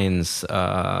and minds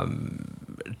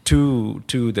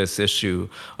to this issue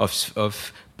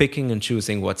of picking and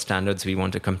choosing what standards we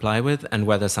want to comply with and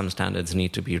whether some standards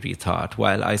need to be rethought.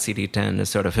 While ICD-10 is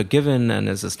sort of a given and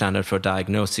is a standard for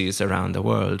diagnoses around the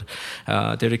world,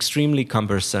 they're extremely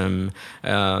cumbersome.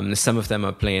 Some of them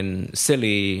are plain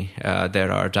silly.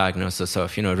 There are diagnoses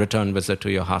of, return visit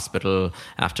to your hospital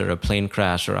after a plane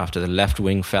crash or after the left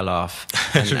wing fell off.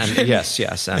 And yes,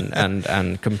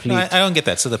 and complete. No, I don't get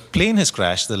that. So the plane has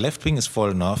crashed, the left wing has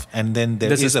fallen off, and then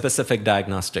there's a specific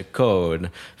diagnostic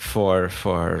code for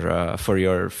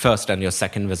your first and your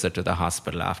second visit to the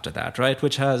hospital after that, right?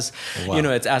 Which has,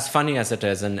 it's as funny as it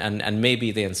is, and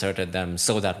maybe they inserted them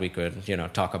so that we could,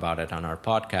 talk about it on our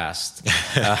podcast.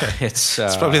 It's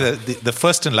probably the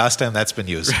first and last time that's been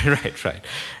used. Right.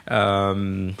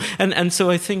 And so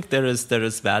I think there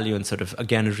is value in sort of,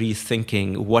 again,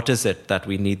 rethinking what is it that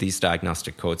we need these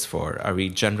diagnostic codes for? Are we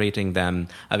generating them?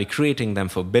 Are we creating them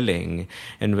for billing?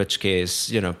 In which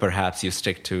case, perhaps you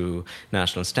stick to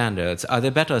national standards. Are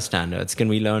there better standards? Can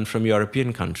we learn from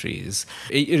European countries?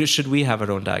 Should we have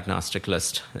our own diagnostic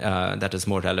list that is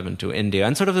more relevant to India?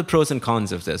 And sort of the pros and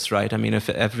cons of this, right? I mean, if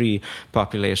every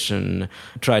population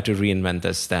tried to reinvent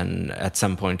this, then at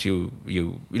some point you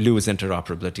lose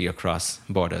interoperability across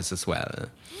borders as well.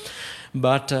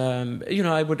 But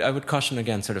I would caution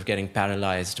again, sort of getting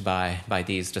paralyzed by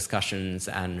these discussions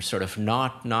and sort of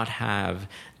not have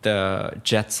the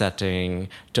jet-setting,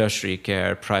 tertiary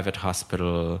care, private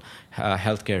hospital,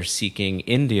 healthcare-seeking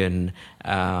Indian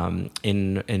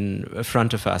in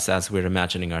front of us as we're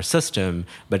imagining our system,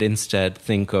 but instead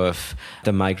think of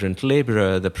the migrant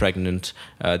laborer, the pregnant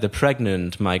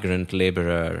migrant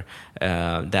laborer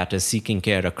that is seeking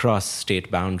care across state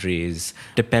boundaries,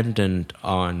 dependent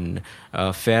on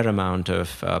a fair amount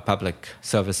of public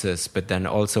services, but then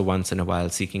also once in a while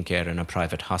seeking care in a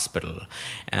private hospital.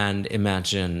 And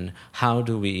imagine how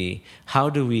do we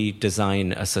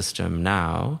design a system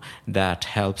now that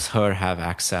helps her have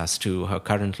access to her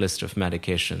current list of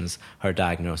medications, her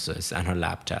diagnosis, and her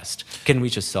lab test? Can we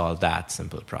just solve that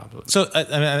simple problem? So,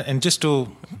 and just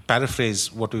to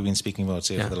paraphrase what we've been speaking about,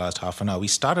 say, for the last half an hour, we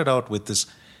started out with this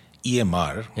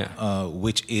EMR,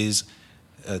 which is,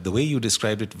 the way you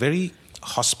described it, very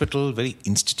hospital, very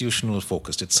institutional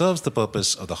focused. It serves the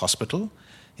purpose of the hospital.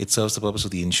 It serves the purpose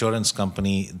of the insurance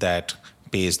company that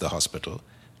pays the hospital.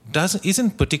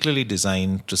 Isn't particularly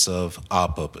designed to serve our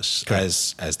purpose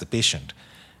as the patient.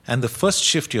 And the first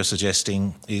shift you're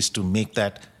suggesting is to make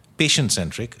that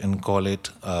patient-centric and call it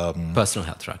personal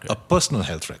health record. A personal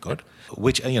health record,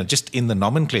 which just in the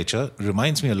nomenclature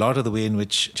reminds me a lot of the way in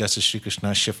which Justice Sri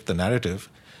Krishna shifted the narrative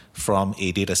from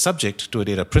a data subject to a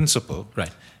data principal,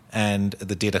 and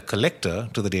the data collector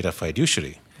to the data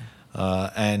fiduciary.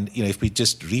 And if we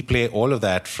just replay all of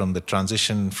that from the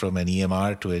transition from an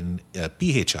EMR to an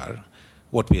PHR,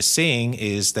 what we're saying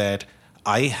is that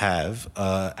I have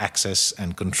access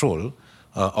and control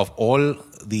of all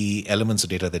the elements of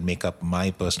data that make up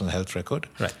my personal health record.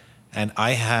 And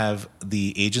I have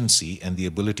the agency and the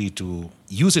ability to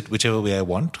use it whichever way I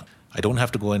want. I don't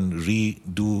have to go and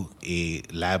redo a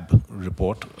lab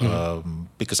report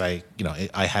because I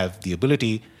have the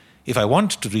ability, if I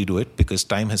want to redo it, because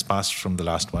time has passed from the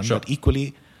last one. But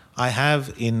equally, I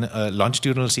have in a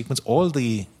longitudinal sequence all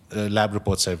the lab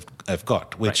reports I've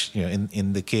got, which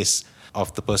in the case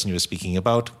of the person you were speaking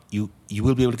about, you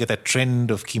will be able to get that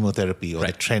trend of chemotherapy or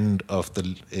the trend of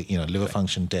the liver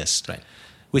function test,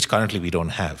 which currently we don't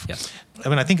have. I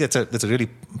mean, I think that's a really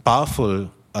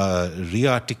powerful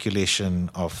re-articulation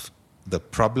of the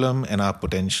problem and our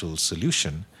potential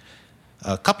solution.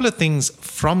 A couple of things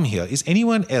from here. Is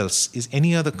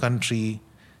any other country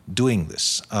doing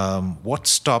this? What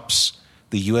stops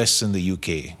the US and the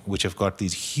UK, which have got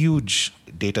these huge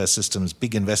data systems,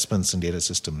 big investments in data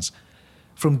systems,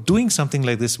 from doing something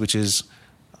like this, which is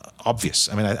obvious.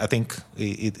 I mean, I think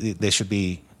it should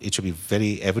be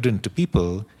very evident to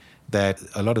people that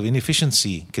a lot of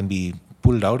inefficiency can be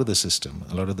pulled out of the system.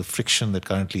 A lot of the friction that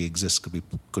currently exists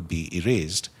could be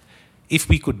erased if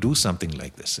we could do something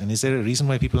like this. And is there a reason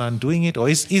why people aren't doing it, or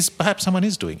is perhaps someone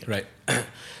is doing it? Right.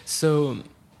 So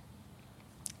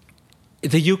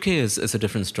the UK is a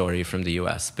different story from the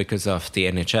US because of the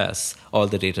NHS. All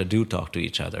the data do talk to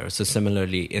each other. So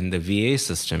similarly, in the VA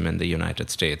system in the United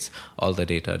States, all the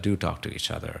data do talk to each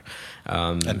other.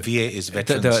 And VA is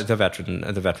veterans?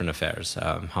 The Veteran Affairs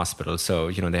Hospital.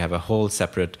 So, they have a whole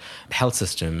separate health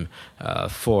system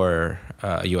for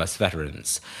US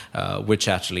veterans, which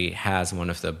actually has one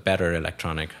of the better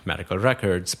electronic medical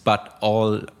records, but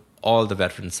all the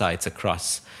veteran sites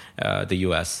across the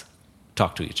US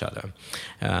talk to each other,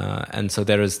 and so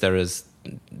there is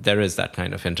that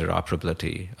kind of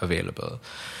interoperability available.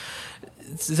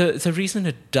 The reason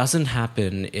it doesn't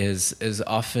happen is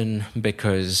often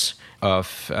because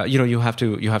of you have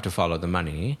to follow the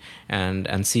money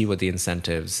and see what the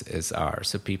incentives are.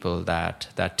 So people that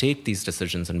take these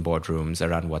decisions in boardrooms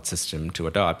around what system to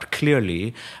adopt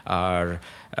clearly are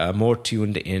more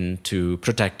tuned into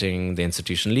protecting the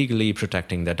institution legally,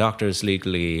 protecting their doctors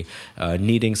legally,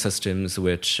 needing systems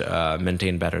which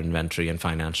maintain better inventory and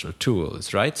financial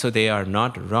tools, right? So they are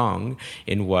not wrong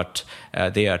in what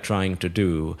they are trying to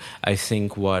do. I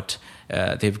think what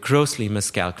they've grossly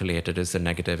miscalculated is the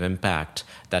negative impact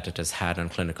that it has had on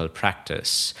clinical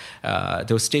practice.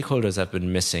 Those stakeholders have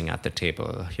been missing at the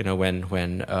table.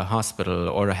 When a hospital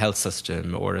or a health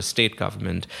system or a state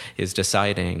government is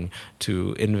deciding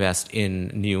to invest in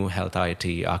new health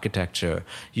IT architecture,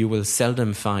 you will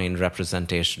seldom find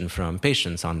representation from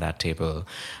patients on that table.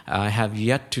 I have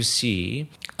yet to see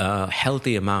a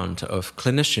healthy amount of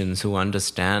clinicians who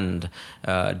understand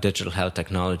digital health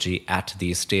technology at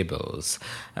these tables.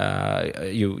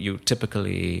 You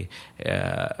typically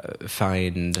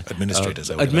find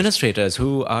administrators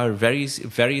who are very,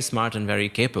 very smart and very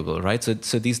capable, right?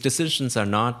 So these decisions are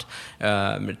not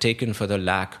taken for the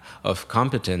lack of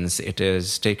competence. It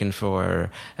is taken for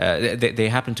they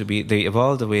happen to be, they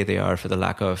evolve the way they are for the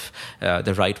lack of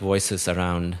the right voices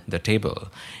around the table,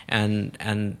 and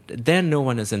then no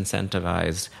one is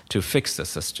incentivized to fix the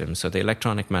system. So the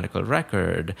electronic medical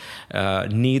record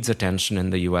needs attention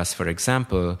in the US, for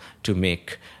example,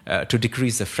 to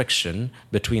decrease the friction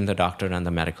between the doctor and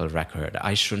the medical record.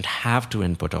 I shouldn't have to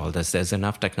input all this. There's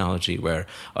enough technology where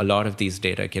a lot of these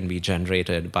data can be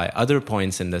generated by other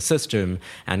points in the system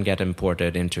and get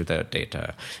imported into the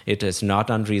data. It is not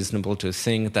unreasonable to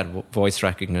think that voice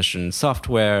recognition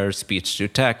software, speech to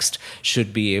text,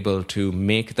 should be able to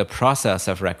make the process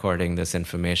of recording this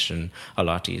information a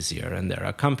lot easier. And there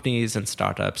are companies and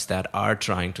startups that are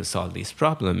trying to solve these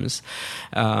problems.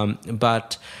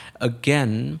 But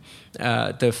again,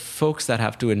 the folks that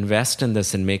have to invest in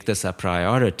this and make this a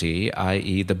priority,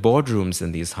 i.e. the boardrooms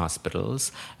in these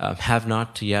hospitals, have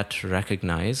not yet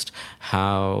recognized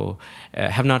the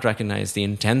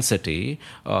intensity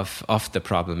of the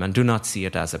problem and do not see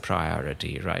it as a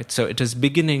priority, right? So it is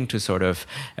beginning to sort of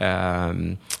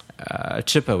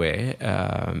chip away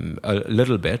a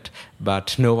little bit,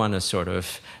 but no one is sort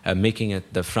of making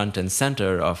it the front and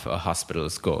center of a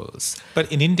hospital's goals.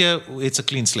 But in India, it's a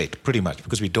clean slate, pretty much,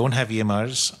 because we don't have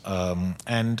EMRs.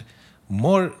 And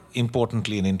more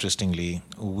importantly and interestingly,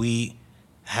 we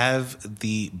have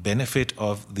the benefit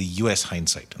of the US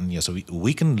hindsight. And so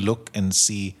we can look and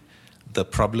see the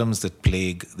problems that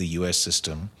plague the US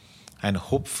system and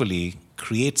hopefully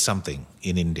create something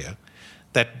in India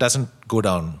that doesn't go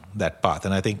down that path.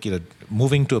 And I think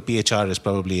moving to a PHR is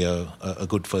probably a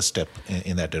good first step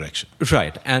in that direction.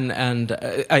 Right. And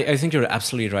I think you're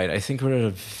absolutely right. I think we're at a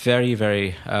very,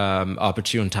 very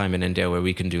opportune time in India where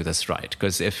we can do this right.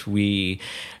 Because if we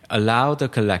allow the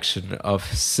collection of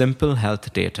simple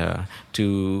health data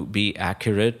to be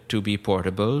accurate, to be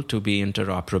portable, to be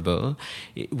interoperable,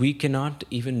 we cannot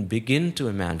even begin to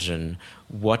imagine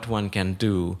what one can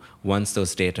do once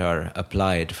those data are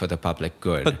applied for the public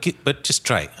good. But just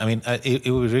try. I mean, it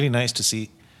would be really nice to see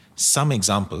some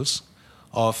examples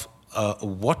of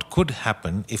what could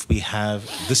happen if we have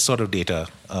this sort of data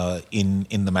in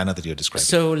the manner that you're describing.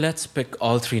 So let's pick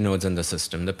all three nodes in the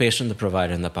system, the patient, the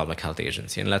provider, and the public health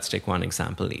agency. And let's take one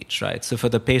example each, right? So for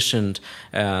the patient,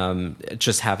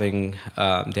 just having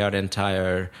their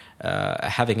entire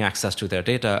having access to their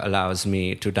data allows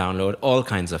me to download all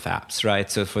kinds of apps, right?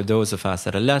 So for those of us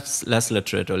that are less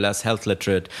literate or less health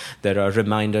literate, there are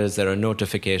reminders, there are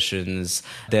notifications,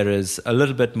 there is a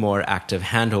little bit more active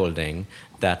handholding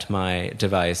that my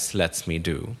device lets me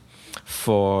do.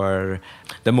 For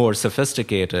the more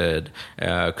sophisticated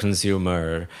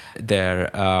consumer,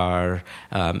 there are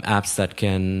apps that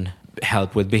can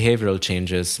help with behavioral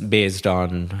changes based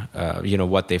on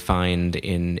what they find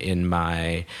in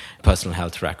my personal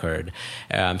health record.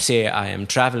 Say I am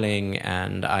traveling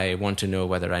and I want to know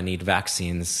whether I need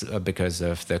vaccines because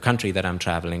of the country that I'm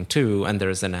traveling to, and there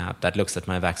is an app that looks at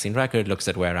my vaccine record, looks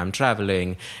at where I'm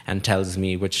traveling, and tells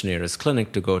me which nearest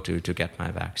clinic to go to get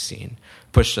my vaccine.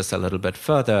 Push this a little bit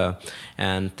further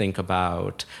and think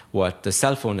about what the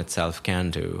cell phone itself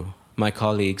can do. My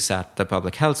colleagues at the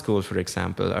Public Health School, for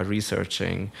example, are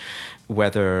researching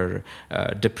whether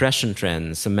depression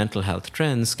trends, mental health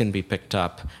trends, can be picked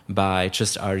up by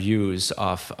just our use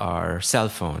of our cell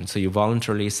phone. So you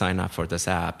voluntarily sign up for this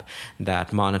app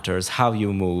that monitors how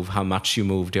you move, how much you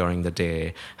move during the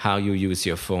day, how you use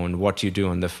your phone, what you do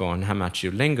on the phone, how much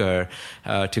you linger,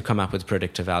 to come up with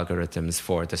predictive algorithms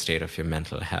for the state of your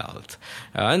mental health.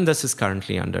 And this is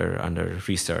currently under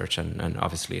research, and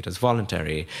obviously it is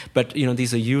voluntary. But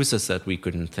these are uses that we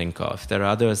couldn't think of. There are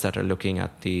others that are looking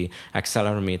at the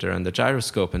accelerometer and the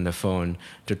gyroscope in the phone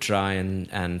to try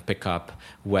and pick up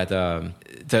whether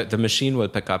the machine will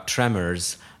pick up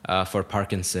tremors for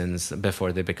Parkinson's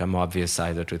before they become obvious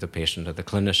either to the patient or the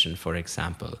clinician, for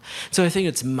example. So I think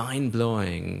it's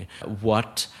mind-blowing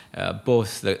what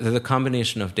both the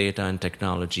combination of data and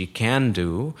technology can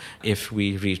do if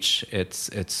we reach its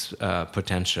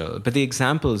potential. But the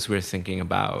examples we're thinking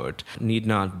about need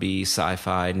not be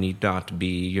sci-fi, need not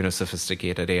be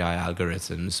sophisticated AI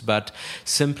algorithms, but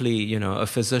simply a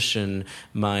physician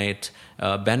might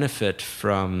benefit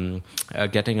from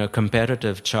getting a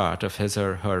comparative chart of his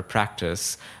or her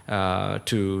practice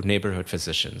to neighborhood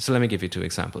physicians. So let me give you two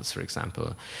examples. For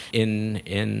example,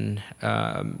 in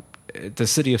the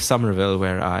city of Somerville,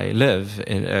 where I live,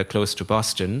 close to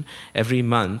Boston, every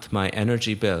month my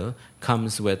energy bill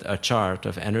comes with a chart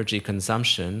of energy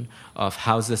consumption of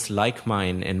houses like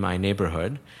mine in my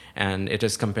neighborhood, and it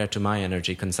is compared to my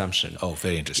energy consumption. Oh,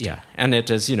 very interesting. Yeah, and it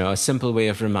is, a simple way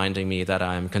of reminding me that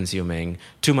I'm consuming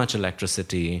too much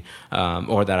electricity,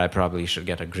 or that I probably should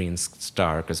get a green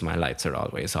star because my lights are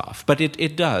always off. But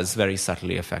it does very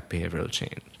subtly affect behavioral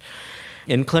change.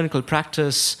 In clinical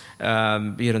practice,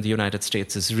 the United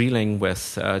States is reeling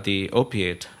with the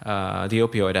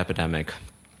opioid epidemic.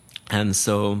 And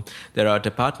so there are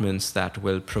departments that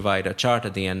will provide a chart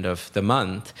at the end of the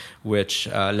month which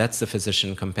lets the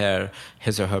physician compare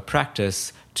his or her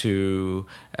practice to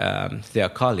their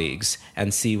colleagues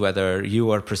and see whether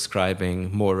you are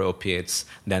prescribing more opiates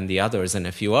than the others. And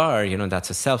if you are, that's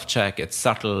a self-check. It's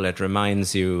subtle. It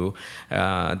reminds you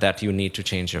that you need to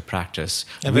change your practice.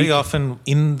 And very often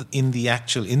in the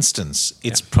actual instance,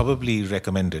 it's probably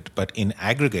recommended. But in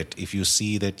aggregate, if you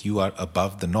see that you are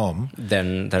above the norm,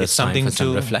 then there is time for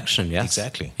some reflection. Yes,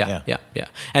 exactly. Yeah.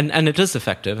 And it is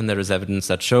effective, and there is evidence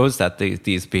that shows that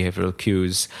these behavioral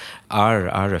cues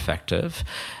are effective.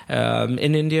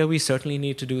 In India, we certainly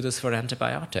need to do this for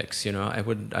antibiotics. I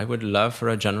would love for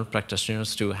our general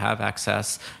practitioners to have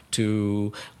access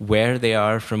to where they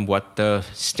are from what the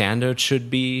standard should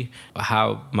be,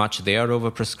 how much they are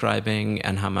overprescribing,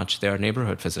 and how much their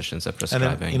neighborhood physicians are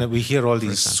prescribing. And then, we hear all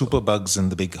these superbugs in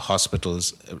the big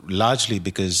hospitals, largely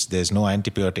because there's no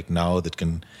antibiotic now that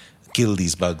can kill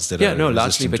these bugs that are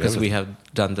largely because we have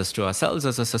done this to ourselves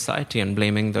as a society, and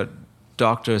blaming the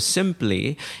doctors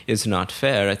simply is not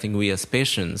fair. I think we as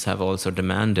patients have also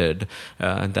demanded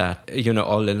that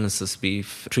all illnesses be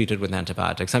treated with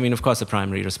antibiotics. I mean, of course, the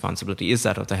primary responsibility is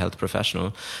that of the health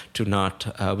professional to not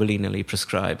willy-nilly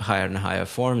prescribe higher and higher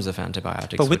forms of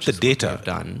antibiotics. But with the data,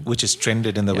 which is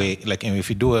trended in the way, like if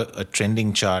you do a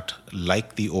trending chart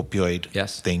like the opioid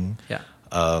thing.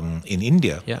 In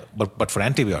India, but for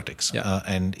antibiotics.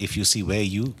 And if you see where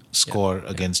you score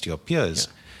against your peers,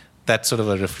 that's sort of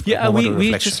a reflection.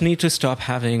 We just need to stop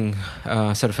having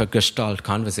sort of a gestalt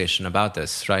conversation about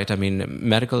this, right? I mean,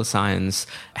 medical science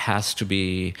has to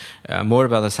be more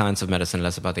about the science of medicine,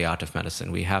 less about the art of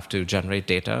medicine. We have to generate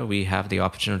data. We have the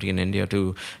opportunity in India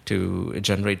to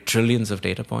generate trillions of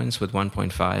data points with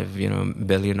 1.5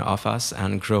 billion of us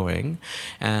and growing.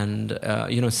 And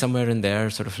somewhere in there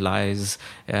sort of lies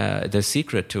the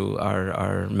secret to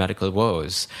our medical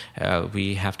woes.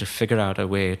 We have to figure out a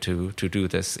way to do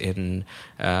this in in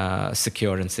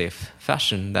secure and safe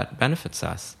fashion that benefits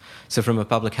us. So from a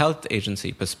public health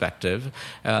agency perspective,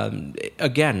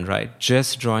 again, right,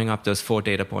 just drawing up those 4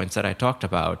 data points that I talked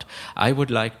about, I would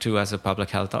like to, as a public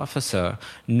health officer,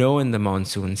 know in the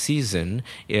monsoon season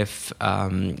if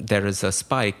there is a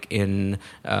spike in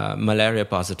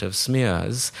malaria-positive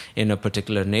smears in a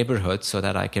particular neighborhood so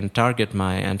that I can target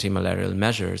my anti-malarial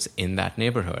measures in that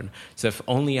neighborhood. So if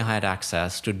only I had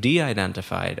access to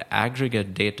de-identified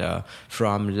aggregate data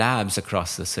from labs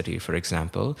across the city, for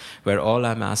example, where all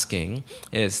I'm asking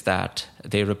is that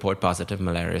they report positive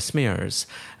malaria smears,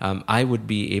 I would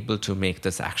be able to make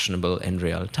this actionable in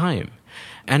real time.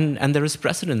 And there is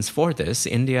precedence for this.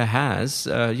 India has,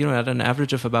 at an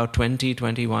average of about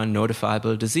 21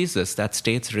 notifiable diseases that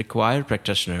states require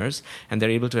practitioners, and they're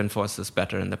able to enforce this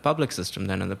better in the public system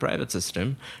than in the private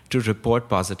system, to report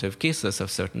positive cases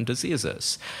of certain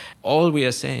diseases. All we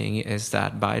are saying is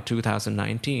that by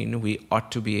 2019, we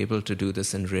ought to be able to do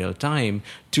this in real time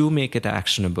to make it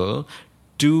actionable,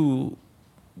 to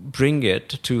bring it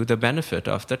to the benefit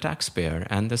of the taxpayer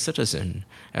and the citizen.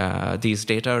 These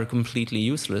data are completely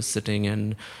useless sitting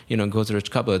in, Godrej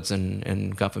cupboards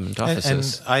in government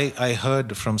offices. And I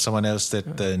heard from someone else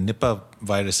that the Nipah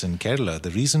virus in Kerala, the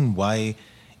reason why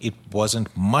it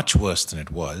wasn't much worse than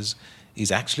it was is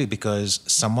actually because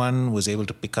someone was able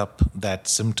to pick up that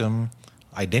symptom,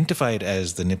 identify it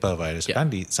as the Nipah virus. Yeah.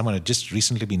 Apparently, someone had just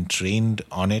recently been trained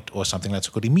on it or something like that,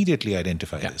 so could immediately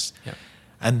identify this. Yeah.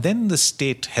 And then the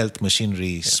state health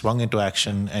machinery swung into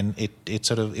action, and it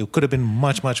could have been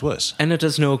much, much worse. And it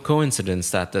is no coincidence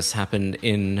that this happened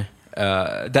in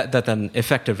that an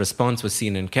effective response was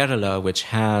seen in Kerala, which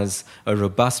has a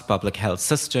robust public health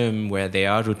system where they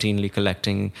are routinely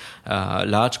collecting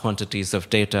large quantities of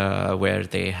data, where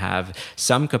they have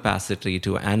some capacity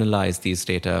to analyze these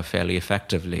data fairly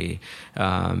effectively.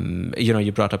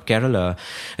 You brought up Kerala.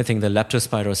 I think the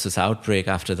leptospirosis outbreak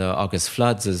after the August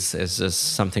floods is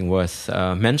something worth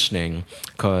mentioning,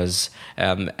 because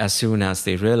as soon as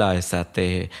they realized that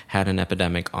they had an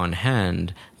epidemic on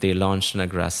hand, they launched an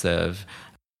aggressive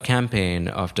campaign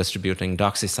of distributing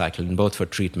doxycycline, both for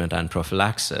treatment and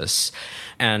prophylaxis,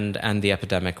 and the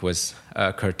epidemic was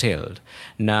curtailed.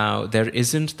 Now, there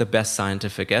isn't the best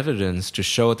scientific evidence to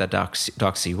show that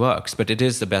doxy works, but it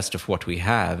is the best of what we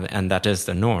have, and that is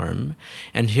the norm.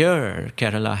 And here,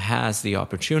 Kerala has the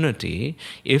opportunity,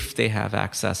 if they have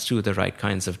access to the right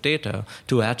kinds of data,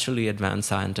 to actually advance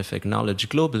scientific knowledge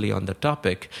globally on the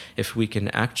topic, if we can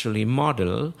actually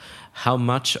model how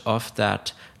much of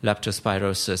that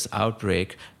leptospirosis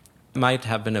outbreak might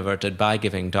have been averted by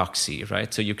giving doxy,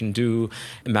 right? So you can do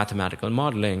mathematical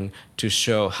modeling to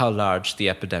show how large the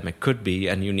epidemic could be,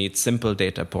 and you need simple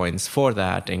data points for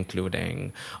that,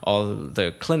 including all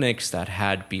the clinics that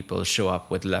had people show up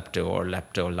with lepto or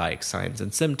lepto-like signs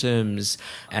and symptoms,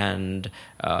 and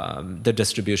the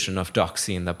distribution of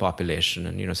doxy in the population.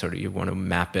 And, you want to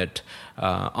map it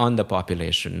on the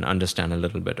population, understand a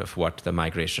little bit of what the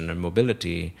migration and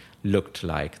mobility looked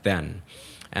like then.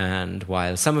 And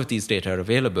while some of these data are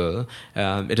available,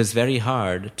 it is very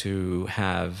hard to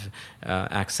have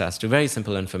access to very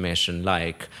simple information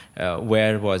like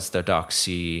where was the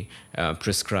doxy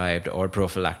prescribed or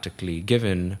prophylactically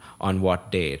given on what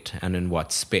date and in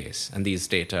what space. And these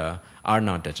data are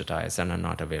not digitized and are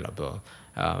not available.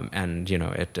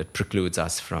 It precludes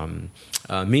us from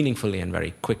meaningfully and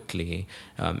very quickly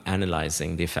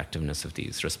analyzing the effectiveness of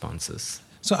these responses.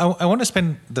 So I want to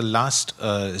spend the last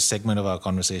segment of our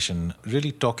conversation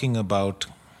really talking about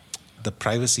the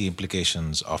privacy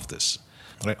implications of this.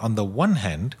 Right? On the one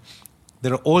hand,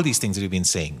 there are all these things that we've been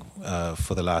saying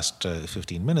for the last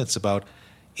 15 minutes about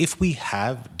if we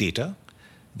have data,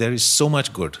 there is so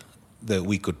much good that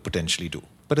we could potentially do.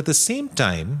 But at the same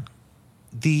time,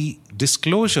 the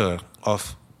disclosure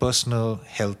of personal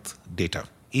health data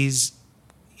is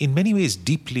in many ways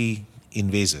deeply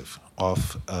invasive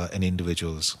of an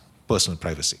individual's personal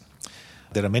privacy.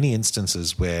 There are many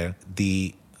instances where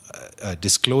the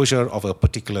disclosure of a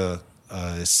particular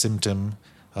symptom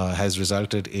has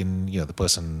resulted in the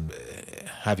person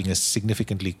having a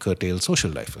significantly curtailed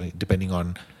social life, depending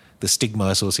on the stigma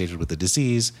associated with the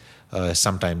disease,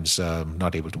 sometimes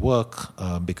not able to work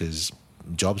because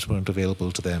jobs weren't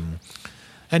available to them.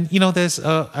 And, there's...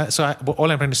 all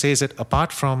I'm trying to say is that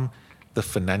apart from the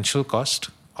financial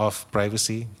cost of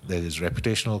privacy, there is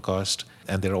reputational cost,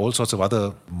 and there are all sorts of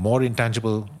other more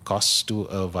intangible costs to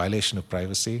a violation of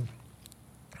privacy,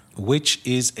 which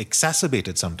is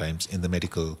exacerbated sometimes in the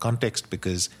medical context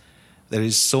because there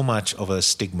is so much of a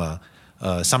stigma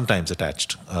sometimes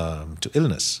attached to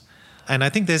illness. And I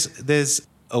think there's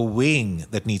a weighing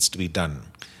that needs to be done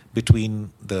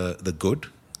between the good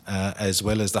as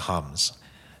well as the harms.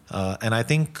 And I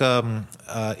think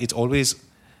it's always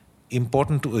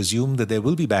important to assume that there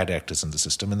will be bad actors in the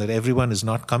system and that everyone is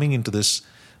not coming into this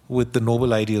with the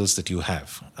noble ideals that you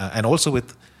have. And also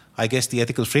with, I guess, the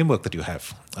ethical framework that you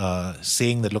have,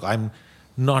 saying that, look, I'm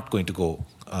not going to go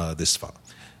this far.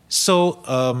 So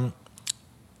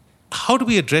how do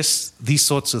we address these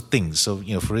sorts of things? So,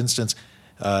 for instance,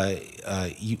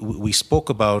 we spoke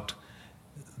about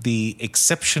the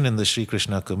exception in the Sri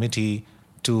Krishna Committee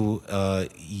to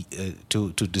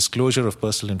disclosure of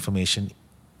personal information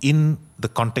in the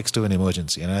context of an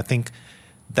emergency, and I think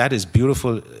that is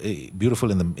beautiful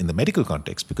in the medical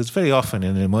context, because very often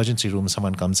in an emergency room,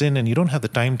 someone comes in and you don't have the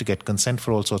time to get consent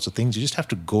for all sorts of things. You just have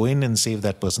to go in and save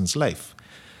that person's life,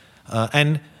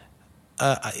 and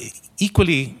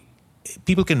equally,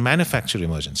 people can manufacture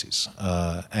emergencies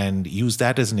and use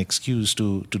that as an excuse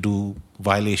to do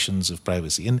violations of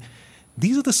privacy. And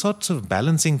these are the sorts of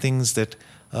balancing things that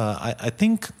I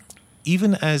think,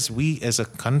 even as we as a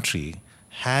country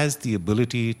has the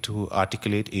ability to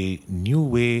articulate a new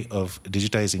way of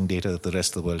digitizing data that the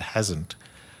rest of the world hasn't,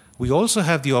 we also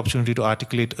have the opportunity to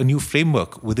articulate a new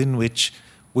framework within which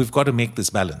we've got to make this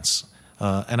balance.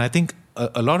 And I think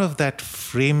a lot of that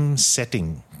frame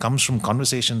setting comes from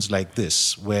conversations like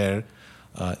this, where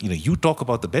you talk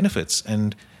about the benefits,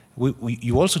 and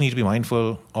you also need to be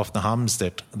mindful of the harms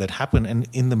that happen, and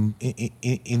in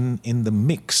the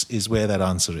mix is where that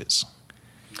answer is.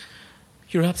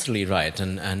 You're absolutely right,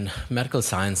 and medical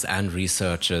science and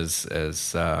research is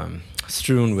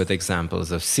strewn with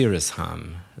examples of serious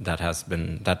harm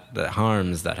the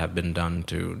harms that have been done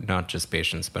to not just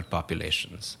patients but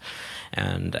populations,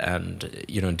 and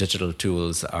digital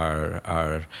tools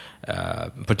are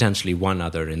potentially one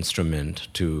other instrument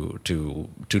to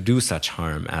do such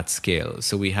harm at scale.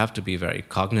 So we have to be very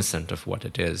cognizant of what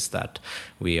it is that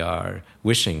we are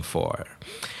wishing for.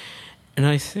 And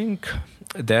I think,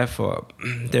 therefore,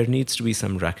 there needs to be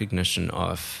some recognition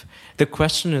of, the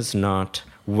question is not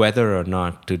whether or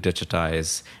not to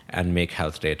digitize and make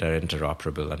health data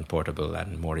interoperable and portable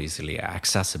and more easily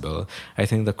accessible. I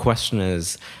think the question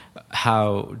is,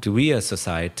 how do we as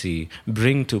society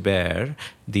bring to bear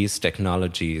these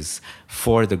technologies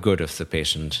for the good of the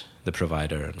patient, the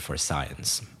provider, and for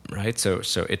science, right? So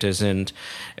it isn't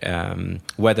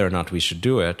whether or not we should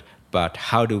do it, but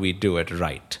how do we do it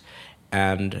right?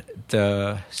 And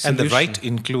the right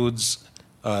includes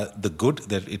the good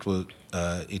that it will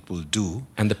do,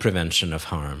 and the prevention of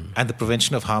harm,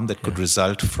 that could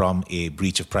result from a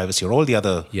breach of privacy or all the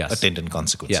other attendant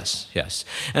consequences. Yes.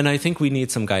 And I think we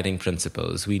need some guiding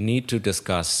principles. We need to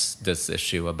discuss this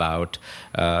issue about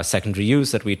secondary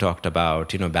use that we talked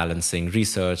about. Balancing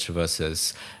research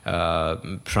versus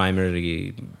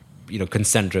primary.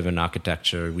 Consent-driven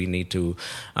architecture. We need to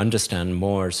understand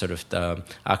more sort of the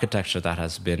architecture that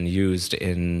has been used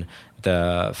in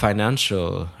the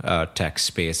financial tech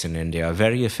space in India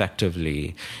very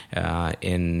effectively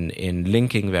in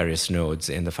linking various nodes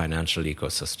in the financial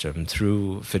ecosystem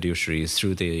through fiduciaries,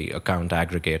 through the account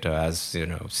aggregator, as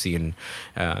seen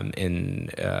in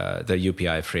the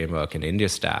UPI framework in India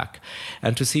Stack,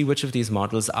 and to see which of these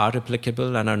models are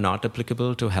applicable and are not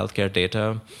applicable to healthcare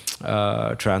data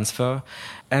transfer.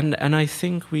 And I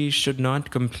think we should not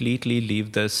completely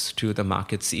leave this to the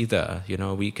markets either.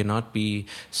 We cannot be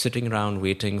sitting around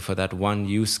waiting for that one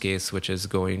use case which is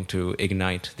going to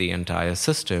ignite the entire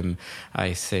system.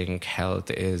 I think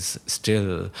health is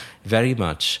still very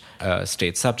much a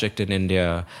state subject in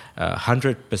India.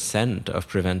 100% of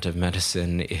preventive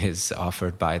medicine is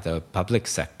offered by the public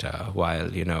sector,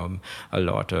 while a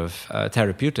lot of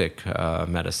therapeutic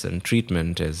medicine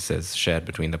treatment is shared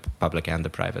between the public and the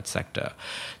private sector.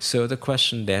 So the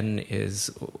question then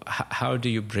is, how do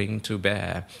you bring to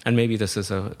bear, and maybe this is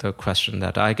the question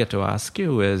that I get to ask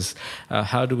you, is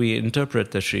how do we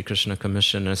interpret the Sri Krishna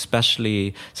Commission,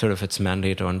 especially sort of its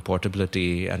mandate on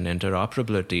portability and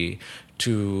interoperability,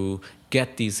 to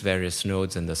get these various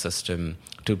nodes in the system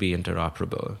to be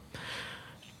interoperable?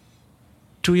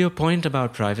 To your point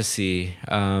about privacy,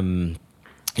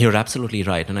 you're absolutely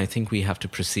right, and I think we have to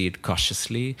proceed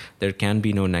cautiously. There can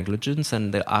be no negligence,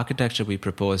 and the architecture we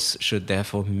propose should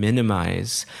therefore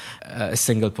minimize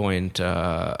single-point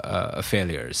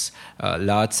failures.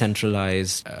 Large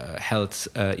centralized health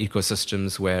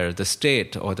ecosystems where the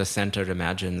state or the center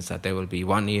imagines that there will be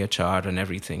one EHR and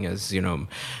everything is,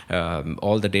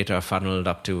 all the data are funneled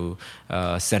up to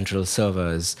central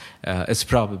servers is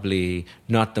probably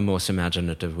not the most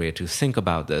imaginative way to think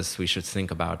about this. We should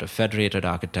think about a federated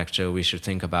architecture architecture. We should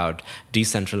think about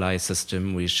decentralized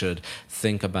system. We should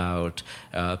think about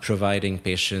providing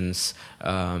patients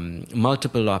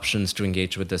multiple options to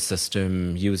engage with the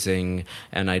system using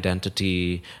an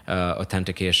identity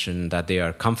authentication that they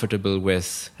are comfortable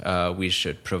with. We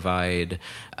should provide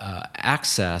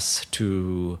access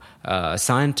to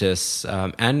scientists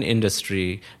and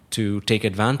industry to take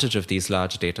advantage of these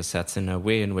large data sets in a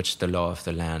way in which the law of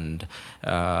the land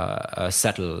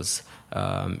settles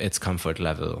its comfort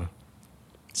level.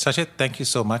 Satchit, thank you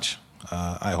so much.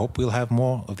 I hope we'll have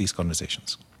more of these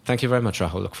conversations. Thank you very much,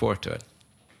 Rahul. Look forward to it.